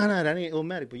 they're nah, that ain't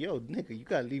Illmatic. But yo, nigga, you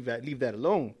gotta leave that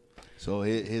alone. So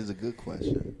here's a good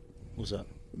question: What's up?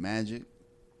 Magic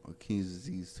or King's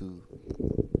Disease 2?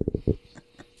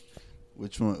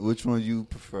 Which one you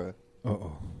prefer?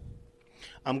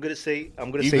 I'm gonna say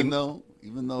Even though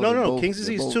no. King's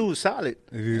Disease 2 is solid.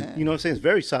 You know what I'm saying? It's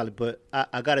very solid. But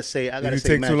I gotta say If you say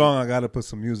take Magic. too long, I gotta put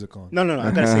some music on. No.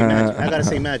 I gotta say Magic. I gotta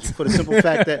say Magic for the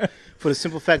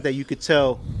simple fact that you could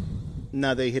tell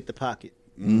now they hit the pocket.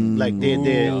 Like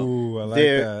they're Ooh, I like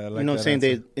they're that. I like you know what I'm that saying,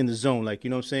 answer. they're in the zone. Like,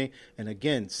 you know what I'm saying? And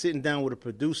again, sitting down with a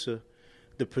producer,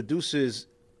 the producers,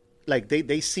 like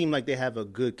they seem like they have a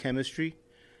good chemistry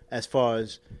as far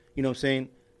as, you know what I'm saying,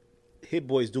 Hit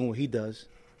Boy's doing what he does.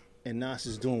 And Nas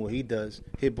is doing what he does.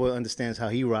 Hit Boy understands how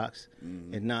he rocks.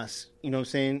 And Nas, you know what I'm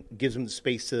saying, gives him the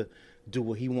space to do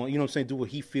what he wants. You know what I'm saying? Do what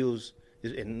he feels.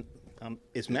 And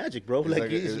it's magic, bro. It's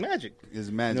magic. It's magic. You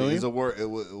know what I It's a word.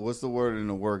 What's the word in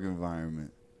a work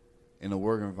environment? In a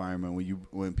work environment,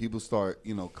 when people start,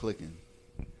 clicking,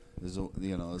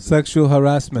 It's Sexual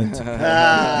harassment.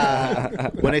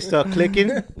 When they start clicking,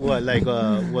 what?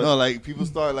 No, like people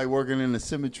start like working in the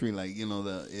symmetry, like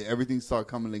everything start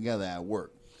coming together at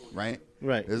work, right?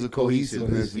 Right. There's a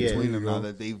cohesiveness Yeah. between them now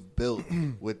that they've built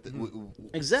with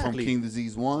Exactly. from King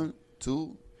Disease 1,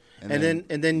 2, and then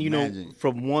Magic.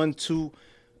 from 1, 2,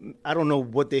 I don't know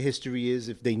what their history is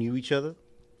if they knew each other,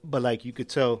 but like you could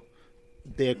tell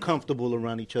they're comfortable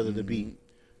around each other to be,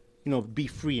 be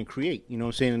free and create. You know what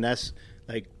I'm saying? And that's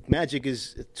like Magic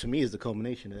is to me is the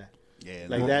culmination of that. Yeah,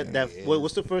 like no, that. yeah.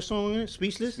 What's the first song? In it?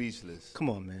 Speechless. Speechless. Come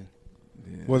on, man.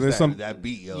 Yeah. Well, there's that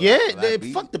beat, yo. Yeah, that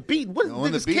beat. fuck the beat. What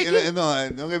On the niggas beat, kicking? no,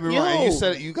 don't get me wrong. And you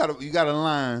said you got a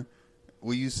line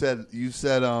where you said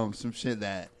some shit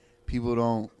that people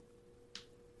don't.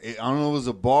 I don't know if it was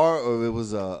a bar or it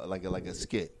was like a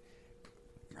skit.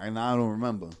 Right now I don't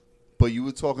remember, but you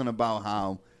were talking about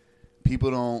how people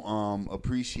don't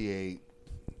appreciate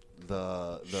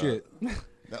the shit.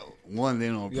 One, they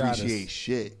don't appreciate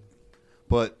shit,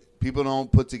 but people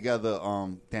don't put together.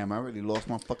 Damn, I already lost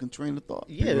my fucking train of thought.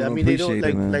 Yeah, I mean they don't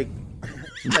like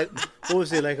what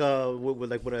was it like?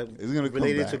 What I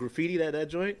related to graffiti that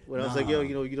joint when I was like, yo,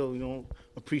 you don't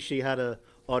appreciate how the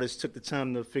artist took the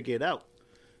time to figure it out.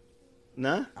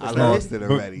 Nah, I lost it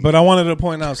already. But I wanted to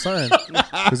point out something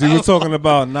because he was talking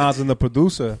about Nas and the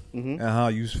producer and how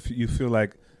you feel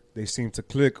like they seem to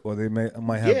click or they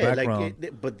might have background.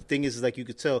 But the thing is like you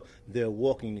could tell they're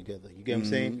walking together. You get what I'm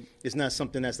saying? It's not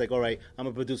something that's like, all right, I'm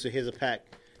a producer. Here's a pack.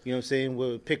 You know what I'm saying?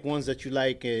 We'll pick ones that you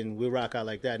like and we'll rock out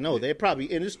like that. No, they're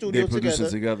probably in the studio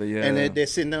together, yeah. And they're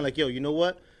sitting down like, yo, you know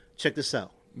what? Check this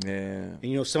out. Yeah.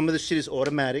 And some of the shit is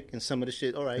automatic and some of the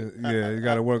shit, all right. You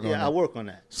got to work on it. Yeah, I work on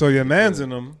that. So your man's in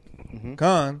them,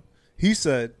 Khan, he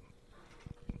said,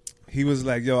 he was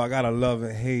like, yo, I got a love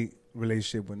and hate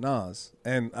relationship with Nas.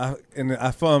 And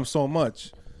I felt him so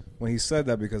much when he said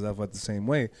that because I felt the same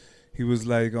way. He was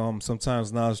like,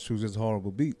 sometimes Nas chooses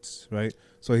horrible beats, right?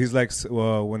 So he's like,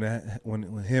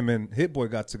 when him and Hit Boy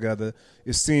got together,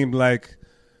 it seemed like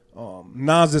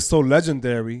Nas is so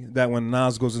legendary that when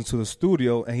Nas goes into the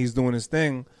studio and he's doing his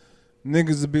thing,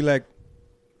 niggas would be like,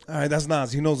 all right, that's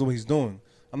Nas. He knows what he's doing.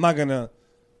 I'm not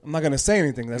gonna say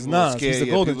anything. That's Nas. He's the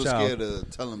golden child. Scared to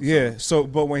tell him yeah. So,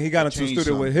 but when he got into the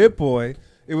studio with Hit Boy,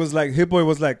 it was like Hit Boy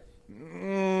was like,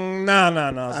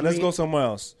 nah. Let's go somewhere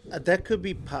else. That could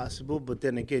be possible, but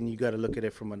then again, you got to look at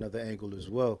it from another angle as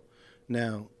well.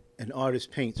 Now, an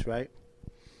artist paints, right?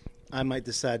 I might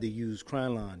decide to use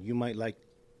Krylon. You might like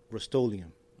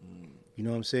Rust-Oleum. You know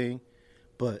what I'm saying?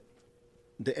 But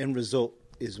the end result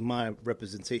is my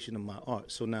representation of my art.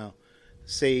 So now,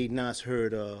 say Nas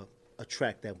heard a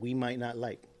track that we might not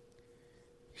like.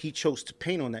 He chose to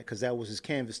paint on that because that was his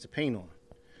canvas to paint on.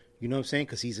 You know what I'm saying?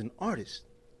 Because he's an artist.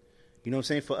 You know what I'm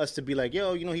saying? For us to be like,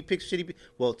 yo, he picks shitty.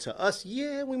 Well, to us,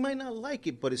 yeah, we might not like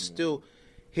it, but it's still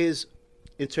his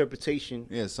interpretation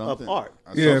of art.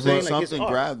 Yeah, but something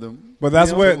grabbed them. But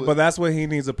that's where he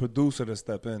needs a producer to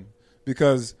step in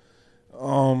because I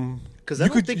don't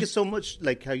think it's so much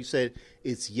like how you said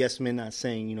it's yes men not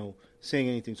saying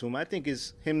anything to him. I think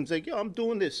it's him like, yo, I'm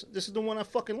doing this. This is the one I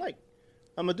fucking like.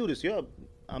 I'm gonna do this. Yo,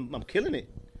 I'm killing it.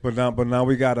 But now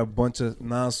we got a bunch of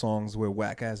Nas songs with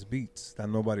whack ass beats that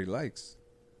nobody likes.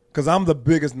 Cause I'm the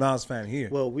biggest Nas fan here.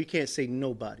 Well, we can't say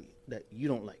nobody that you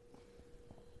don't like.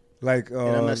 Like, and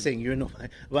I'm not saying you're nobody,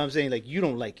 but I'm saying like you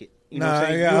don't like it. You know nah, what I'm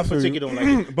saying? yeah, you in particular don't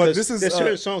like it. But there's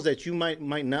certain songs that you might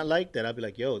not like that I'd be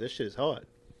like, yo, this shit is hard.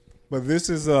 But this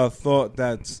is a thought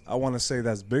that's I want to say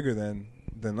that's bigger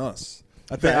than us.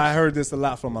 I think I heard this a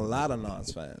lot from a lot of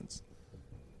Nas fans.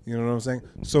 You know what I'm saying?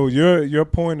 So your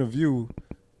point of view,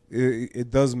 it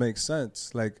does make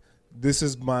sense. Like this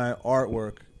is my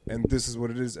artwork and this is what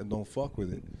it is, and don't fuck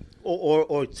with it.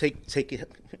 Or take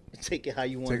it how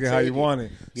you want. Take it how you want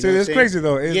it. See, it's crazy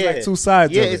though. It's like two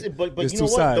sides. Yeah, of it. But it's you know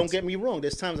what? Sides. Don't get me wrong.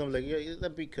 There's times I'm like, yeah,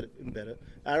 that beat could have been better.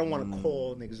 I don't want to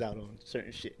call niggas out on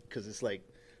certain shit because it's like,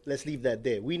 let's leave that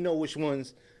there. We know which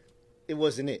ones it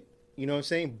wasn't it. You know what I'm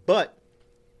saying? But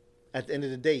at the end of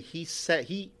the day, he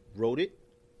wrote it,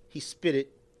 he spit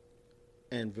it,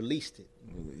 and released it.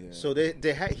 Yeah. So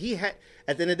he had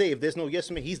at the end of the day, if there's no yes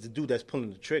man, he's the dude that's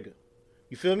pulling the trigger.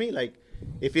 You feel me? Like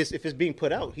if it's being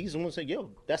put out, he's the one saying, "Yo,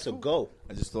 that's a go."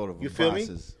 I just thought of you feel me?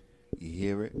 You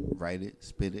hear it, write it,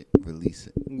 spit it, release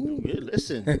it.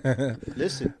 Yeah,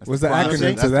 listen. What's the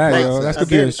acronym to that, yo? That could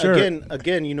be a shirt.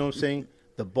 Again, you know what I'm saying?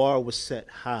 The bar was set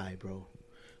high, bro.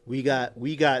 We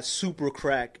got super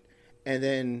crack, and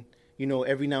then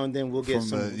every now and then we'll get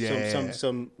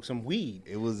some weed.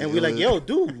 We're like, yo,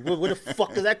 dude, where the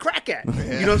fuck is that crack at? You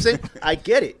know what I'm saying? I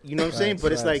get it. You know what I'm saying?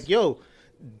 But it's like, yo,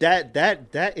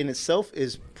 that in itself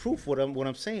is proof. What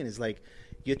I'm saying is like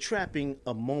you're trapping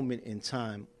a moment in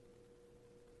time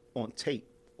on tape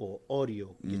or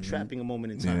audio. You're trapping a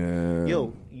moment in time. Yeah.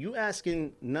 Yo, you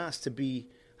asking Nas to be,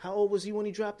 how old was he when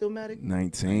he dropped Illmatic?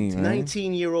 19, right?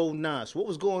 19-year-old Nas. What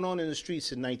was going on in the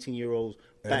streets of 19-year-olds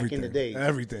back in the day?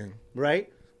 Everything.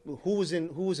 Right? Who was in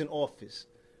office?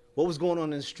 What was going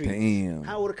on in the streets? Damn.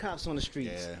 How were the cops on the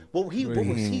streets? Yeah. What was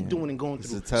he doing and going It's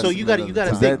through? a So you testament got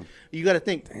of to the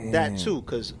think that too,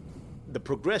 because the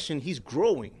progression, he's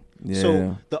growing. Yeah.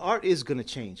 So the art is gonna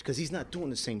change because he's not doing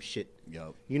the same shit.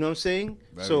 Yup. You know what I'm saying?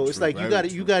 Very So it's true, like very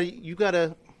you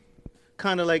gotta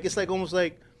kind of like, it's like almost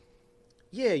like,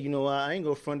 yeah, you know, I ain't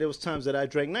gonna front. There was times that I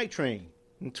drank Night Train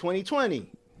in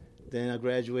 2020. Then I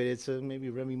graduated to maybe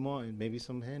Remy Martin, maybe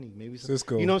some Henny, maybe some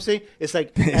Cisco. You know what I'm saying? It's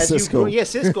like as Cisco. you grow,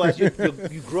 Cisco. As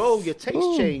you grow, your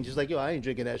taste change. It's like, yo, I ain't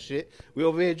drinking that shit. We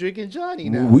over here drinking Johnny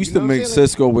now. We used You to know what I'm make saying?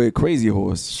 Cisco with Crazy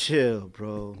Horse. Chill,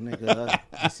 bro,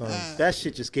 nigga. That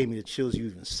shit just gave me the chills. You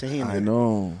even saying that? I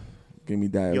know. Give me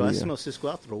diarrhea. Yo, I smell Cisco.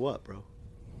 I'll throw up, bro.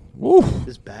 Woo.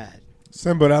 It's bad.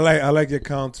 Sim, but I like your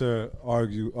counter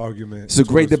argument. It's a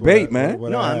great towards debate, man.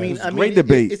 No, I have. mean, great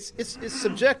debate. It's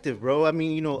subjective, bro. I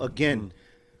mean, you know, again,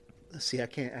 let's see. I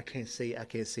can't say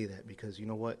that because you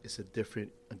know what? It's a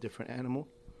different animal.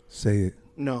 Say it.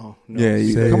 No. Yeah,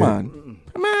 Say come it. on.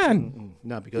 Come on.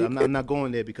 No, because I'm not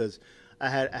going there because I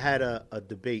had a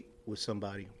debate with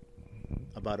somebody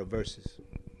about a versus,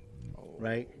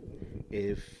 right?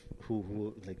 If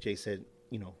who like Jay said,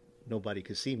 you know, nobody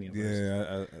could see me in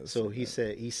verses. Yeah. So he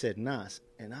said Nas,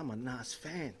 and I'm a Nas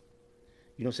fan.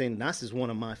 You know what I'm saying? Nas is one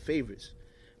of my favorites.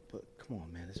 But come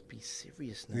on, man, let's be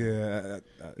serious now. Yeah.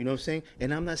 You know what I'm saying?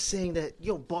 And I'm not saying that,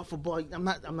 yo, bar for bar. I'm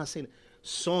not saying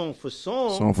song for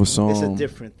song. Song for song. It's a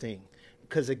different thing.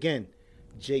 Because again,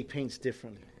 Jay paints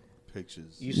differently.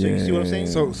 Pictures. You see what I'm saying?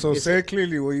 So It's- say it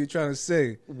clearly what you're trying to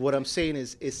say. what I'm saying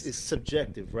is it's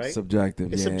subjective, right?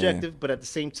 Subjective, It's yeah. subjective, but at the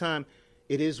same time,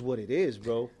 it is what it is,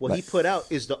 bro. What he put out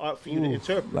is the art for you to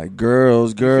interpret. Like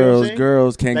girls You feel what I'm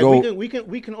saying? can't Like, go.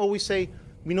 We can always say,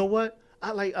 you know what?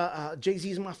 I like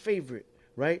Jay-Z's my favorite,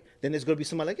 right? Then there's gonna be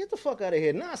somebody like, get the fuck out of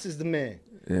here. Nas is the man.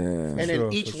 Yeah. And then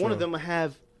sure, each for one of sure. them will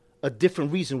have a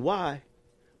different reason why,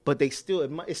 but they still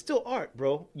it's still art,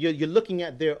 bro. You're looking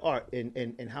at their art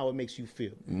and how it makes you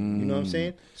feel. You know what I'm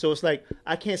saying? So it's like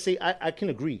I can't say I can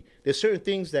agree. There's certain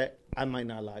things that I might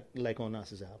not like on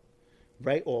Nas's album,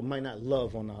 right? Or might not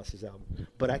love on Nas's album.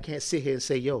 But I can't sit here and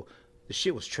say, yo, the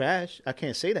shit was trash. I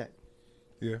can't say that.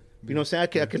 Yeah. You know what I'm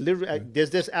saying? I could literally.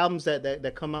 There's albums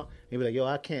that come out and be like, yo,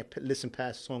 I can't listen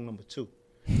past song number 2.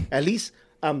 At least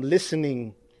I'm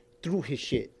listening through his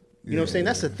shit. You know what I'm saying?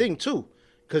 That's the thing too,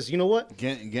 because you know what?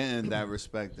 Getting that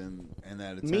respect and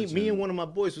that attention. Me and one of my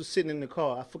boys was sitting in the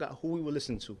car. I forgot who we were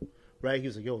listening to. Right? He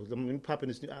was like, yo, let me pop in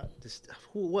this new.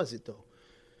 Who was it though?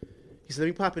 He said, let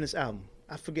me pop in this album.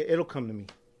 I forget. It'll come to me.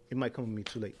 It might come to me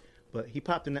too late. But he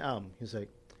popped in the album. He was like,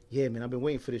 yeah, man, I've been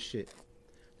waiting for this shit.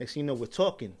 Next thing you know, we're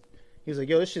talking. He was like,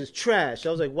 yo, this shit is trash.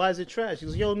 I was like, why is it trash? He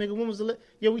was like, yo, nigga, when was the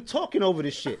yo, we talking over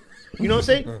this shit. You know what I'm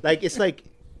saying? Like, it's like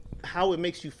how it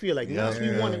makes you feel. Like, yes,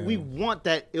 we want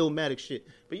that Illmatic shit.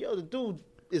 But yo, the dude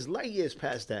is light years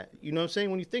past that. You know what I'm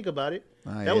saying? When you think about it,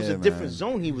 that was a different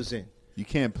zone he was in. You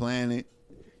can't plan it.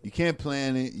 You can't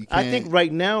plan it. You can't. I think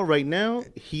right now,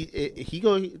 he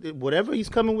go whatever he's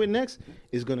coming with next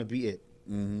is gonna be it.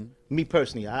 Mm-hmm. Me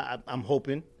personally, I'm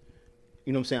hoping.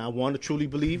 You know what I'm saying? I want to truly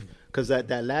believe because that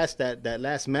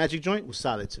last Magic joint was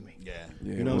solid to me. Yeah.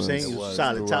 You know what I'm saying? It was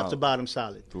solid, top to bottom,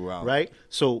 solid. Throughout. Right?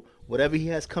 So whatever he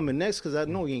has coming next, because I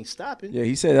know he ain't stopping. Yeah,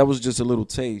 he said that was just a little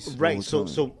taste. Right.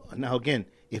 So now again,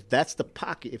 if that's the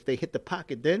pocket, if they hit the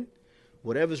pocket, then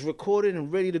whatever's recorded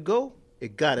and ready to go,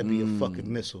 it gotta be a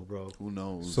fucking missile, bro. Who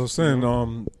knows? So Sin,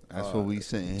 That's what we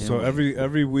saying. so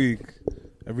every week,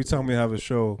 every time we have a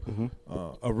show,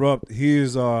 Erupt, he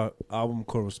is our album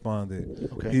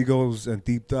correspondent. Okay. He goes and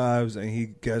deep dives and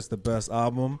he gets the best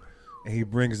album and he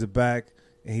brings it back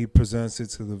and he presents it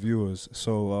to the viewers.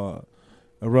 So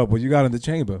Erupt, what you got in the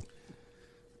chamber?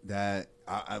 that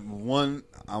I want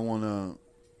to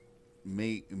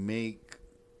make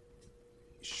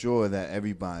sure that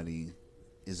everybody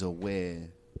is aware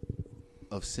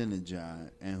of Sinnagi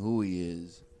and who he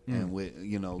is, and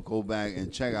go back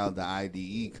and check out the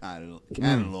IDE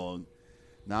catalog.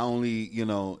 Not only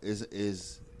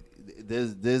is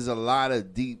there's a lot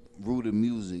of deep rooted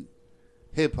music,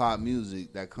 hip hop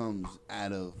music that comes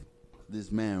out of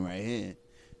this man right here,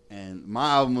 and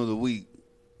my album of the week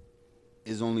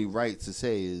is only right to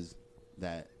say is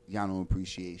that y'all don't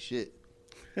appreciate shit.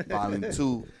 Volume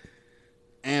 2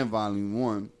 and Volume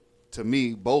 1, to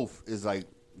me, both is like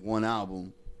one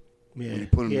album Yeah, when you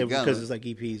put them yeah, together. because it's like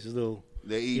EPs, it's little.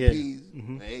 They're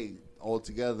EPs. Hey, all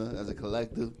together as a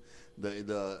collective.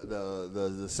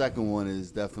 The second one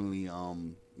is definitely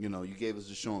you gave us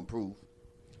the show and proof.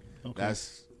 Okay.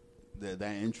 That's that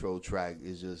intro track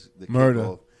is just the Murder.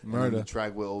 kickoff. Murder. And then the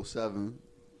track with 07,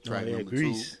 track number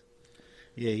Grease.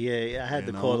 2. Yeah. I had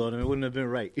to call on him. It wouldn't have been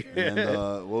right. And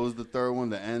what was the third one?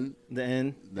 The end. The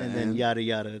end, The and end. then yada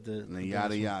yada. And then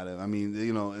yada yada. I mean,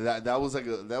 that was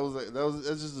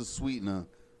that's just a sweetener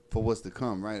for what's to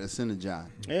come, right? A Sinnagi.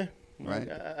 Yeah, Right.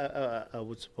 I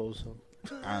would suppose so.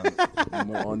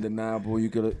 More undeniable. You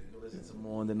could listen to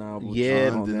more undeniable. Yeah,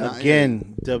 Trump.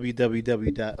 again,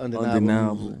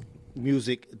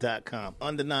 www.undeniablemusic.com.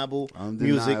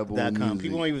 Undeniablemusic.com.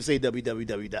 People don't even say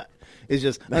www. It's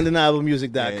just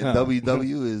undeniablemusic.com.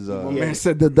 WW is My man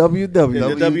said the WW.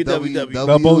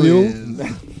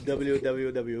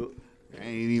 www.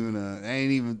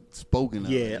 ain't even spoken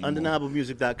of. Yeah, anymore.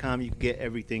 undeniablemusic.com. You can get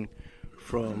everything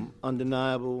from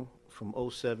Undeniable, from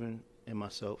 07, and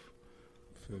myself.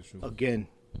 Again,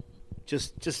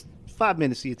 just 5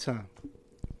 minutes of your time.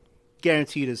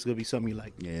 Guaranteed it's gonna be something you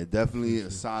like. Yeah, definitely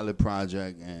a solid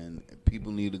project, and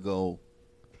people need to go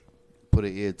put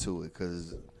an ear to it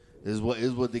because is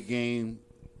what the game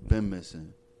been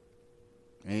missing.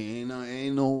 Ain't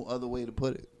no other way to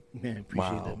put it. Man,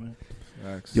 appreciate that, man.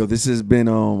 Yo, this has been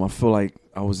I feel like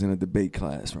I was in a debate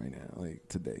class right now, like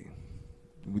today.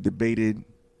 We debated.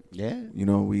 Yeah,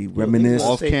 We reminisced.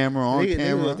 off camera, on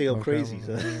camera. They go crazy.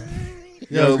 So.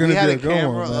 Yo, it's we had gonna a be a good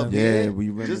camera one, up man. there. Yeah, we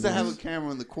just to have a reminisced.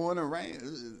 camera in the corner, right?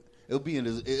 It'll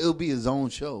be his own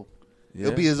show. Yeah.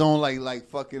 It'll be his own like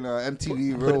fucking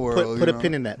MTV Real World. Put a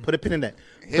pin in that. Put a pin in that.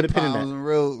 Put a Hip pin in hop that. and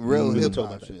real We'll hip talk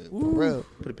hop about shit. that. For real.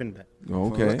 Put a pin in that.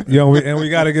 Okay. Yo, we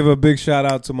got to give a big shout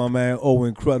out to my man,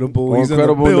 Incredible. He's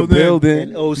Incredible in the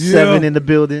building. And 07 in the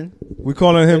building. We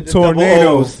calling him The double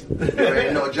Tornadoes. O's.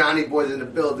 You know, Johnny Boy's in the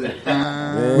building.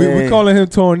 We calling him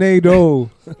Tornado.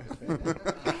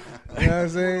 You know what I'm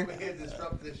saying?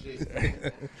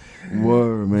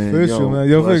 Word, man. Official, man.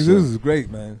 Yo, Fix, this is great,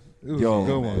 man. It was a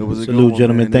good one. It was a good Salute, one,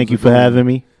 gentlemen. man. Thank It you was a for good having one.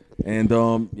 me. And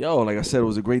like I said, it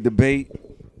was a great debate.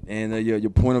 And your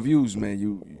point of views, man.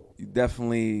 You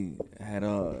definitely had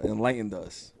enlightened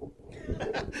us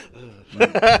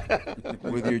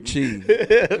with your cheese.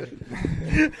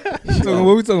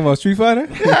 What we talking about? Street Fighter?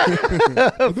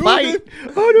 Fight.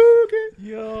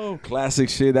 Yo, classic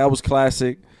shit. That was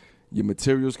classic. Your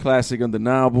material's classic,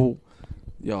 undeniable.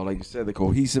 Yo, like you said, the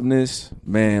cohesiveness.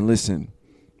 Man, listen.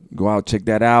 Go out, check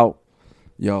that out.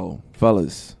 Yo,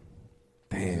 fellas.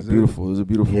 Damn, beautiful. It was a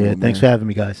beautiful one, Thanks for man. having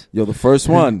me, guys. Yo, the first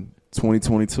one,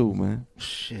 2022, man.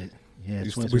 Shit. Yeah,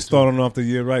 We starting off the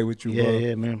year right with you, bro.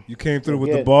 Yeah, man. You came through with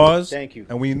Yeah. the bars. Thank you.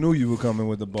 And we knew you were coming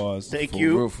with the bars. Thank For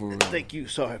you. real, for real. Thank you.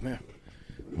 Sorry, man.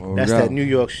 Word That's up. that New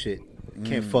York shit.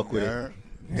 Can't fuck with it.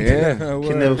 Yeah.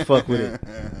 Can never fuck with it.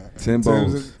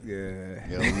 Timbos. Yeah.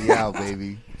 Yo, we out,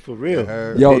 baby. For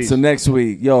real. Yo, Peace. till next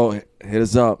week. Yo, hit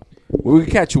us up. Where we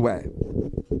can catch you at?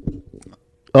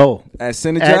 Oh. At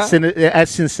Sinnagi? At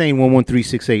Sinsane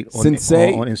 11368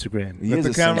 Sensei? on Instagram. He Let is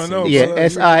the a camera sensei. know. Yeah, bro.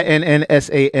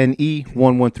 SINNSANE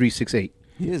 11368.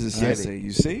 He is a sensei.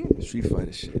 You see? Street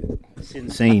Fighter shit.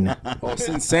 Insane. Oh,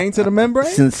 insane to the membrane?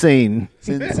 Insane.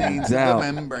 Insane to the out.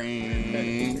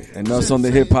 membrane. And us on the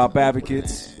Hip Hop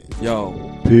Advocates.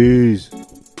 Yo. Peace.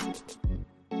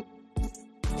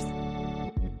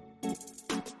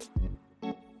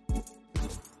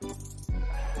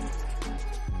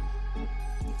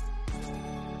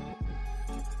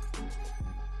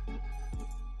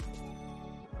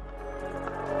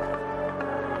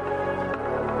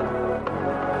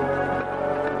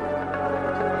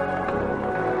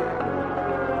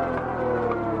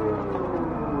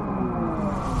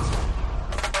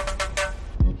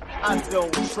 I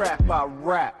don't trap, I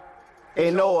rap.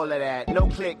 And all of that. No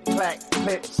click, clack,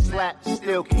 clip, slap,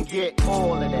 still can get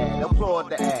all of that. Applaud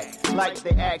the act, like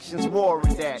the actions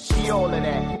warrant that. She all of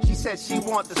that. She said she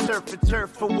want the surf and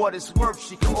turf for what it's worth.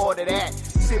 She can order that.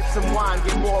 Sip some wine,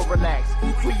 get more relaxed.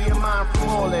 Free your mind from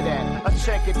all of that. I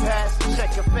check it fast,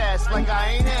 check it fast, like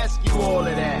I ain't ask you all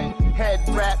of that. Head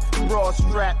wrap, raw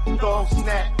strap, thong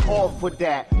snap, off with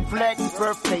that. Flex,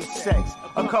 birthday sex,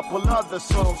 a couple other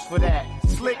songs for that.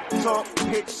 Slick talk,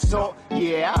 pitch talk,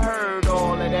 yeah, I heard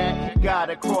all of that.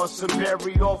 Gotta cross them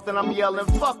very often, I'm yelling,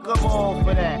 fuck them all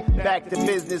for that. Back to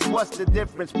business, what's the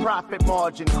difference? Profit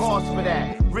margin, cost for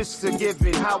that. Risks are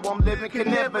given, how I'm living can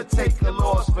never take a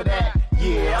loss for that.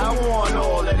 Yeah, I want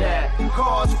all of that.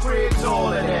 Cars, cribs,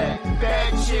 all of that.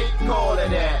 Bad chick, all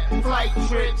of that. Flight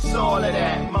trips, all of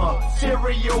that.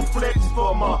 Material flips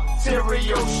for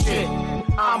material shit.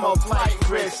 I'm a flight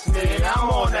risk, man. I'm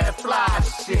on that fly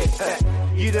shit. shit.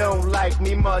 You don't like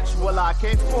me much, well I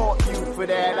can't fault you for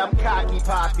that. I'm cocky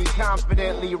poppy,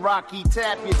 confidently rocky,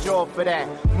 tap your jaw for that.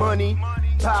 Money,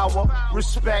 power,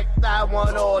 respect, I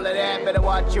want all of that. Better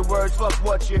watch your words, fuck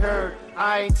what you heard.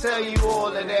 I ain't tell you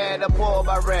all of that, I'm all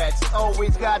my rats.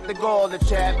 Always got the gall to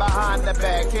chat behind the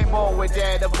back. Can't ball with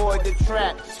that, avoid the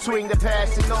trap. Swing the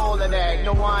pass and all of that.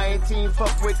 No, I ain't team,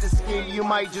 fuck with the ski. You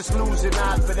might just lose it,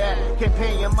 not for that. Can't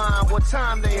pay your mind, what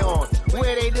time they on?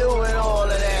 Where they doing all of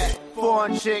that?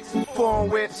 Foreign chicks, foreign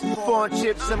whips, foreign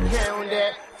chips, I'm counting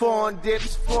that. Foreign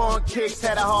dips, foreign kicks,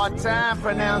 had a hard time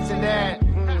pronouncing that.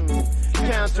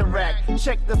 Counteract,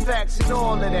 check the facts and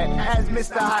all of that. As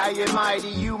Mr. High and Mighty,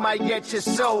 you might get your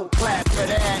soul clapped for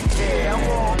that. Yeah, I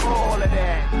want all of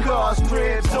that. Cars,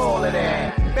 cribs, all of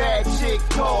that. Bad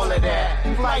chick, all of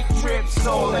that. Flight trips,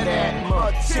 all of that.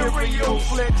 Material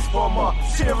flicks for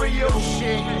material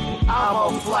shit.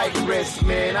 I'm a flight risk,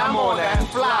 man. I'm on that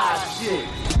fly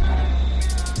shit.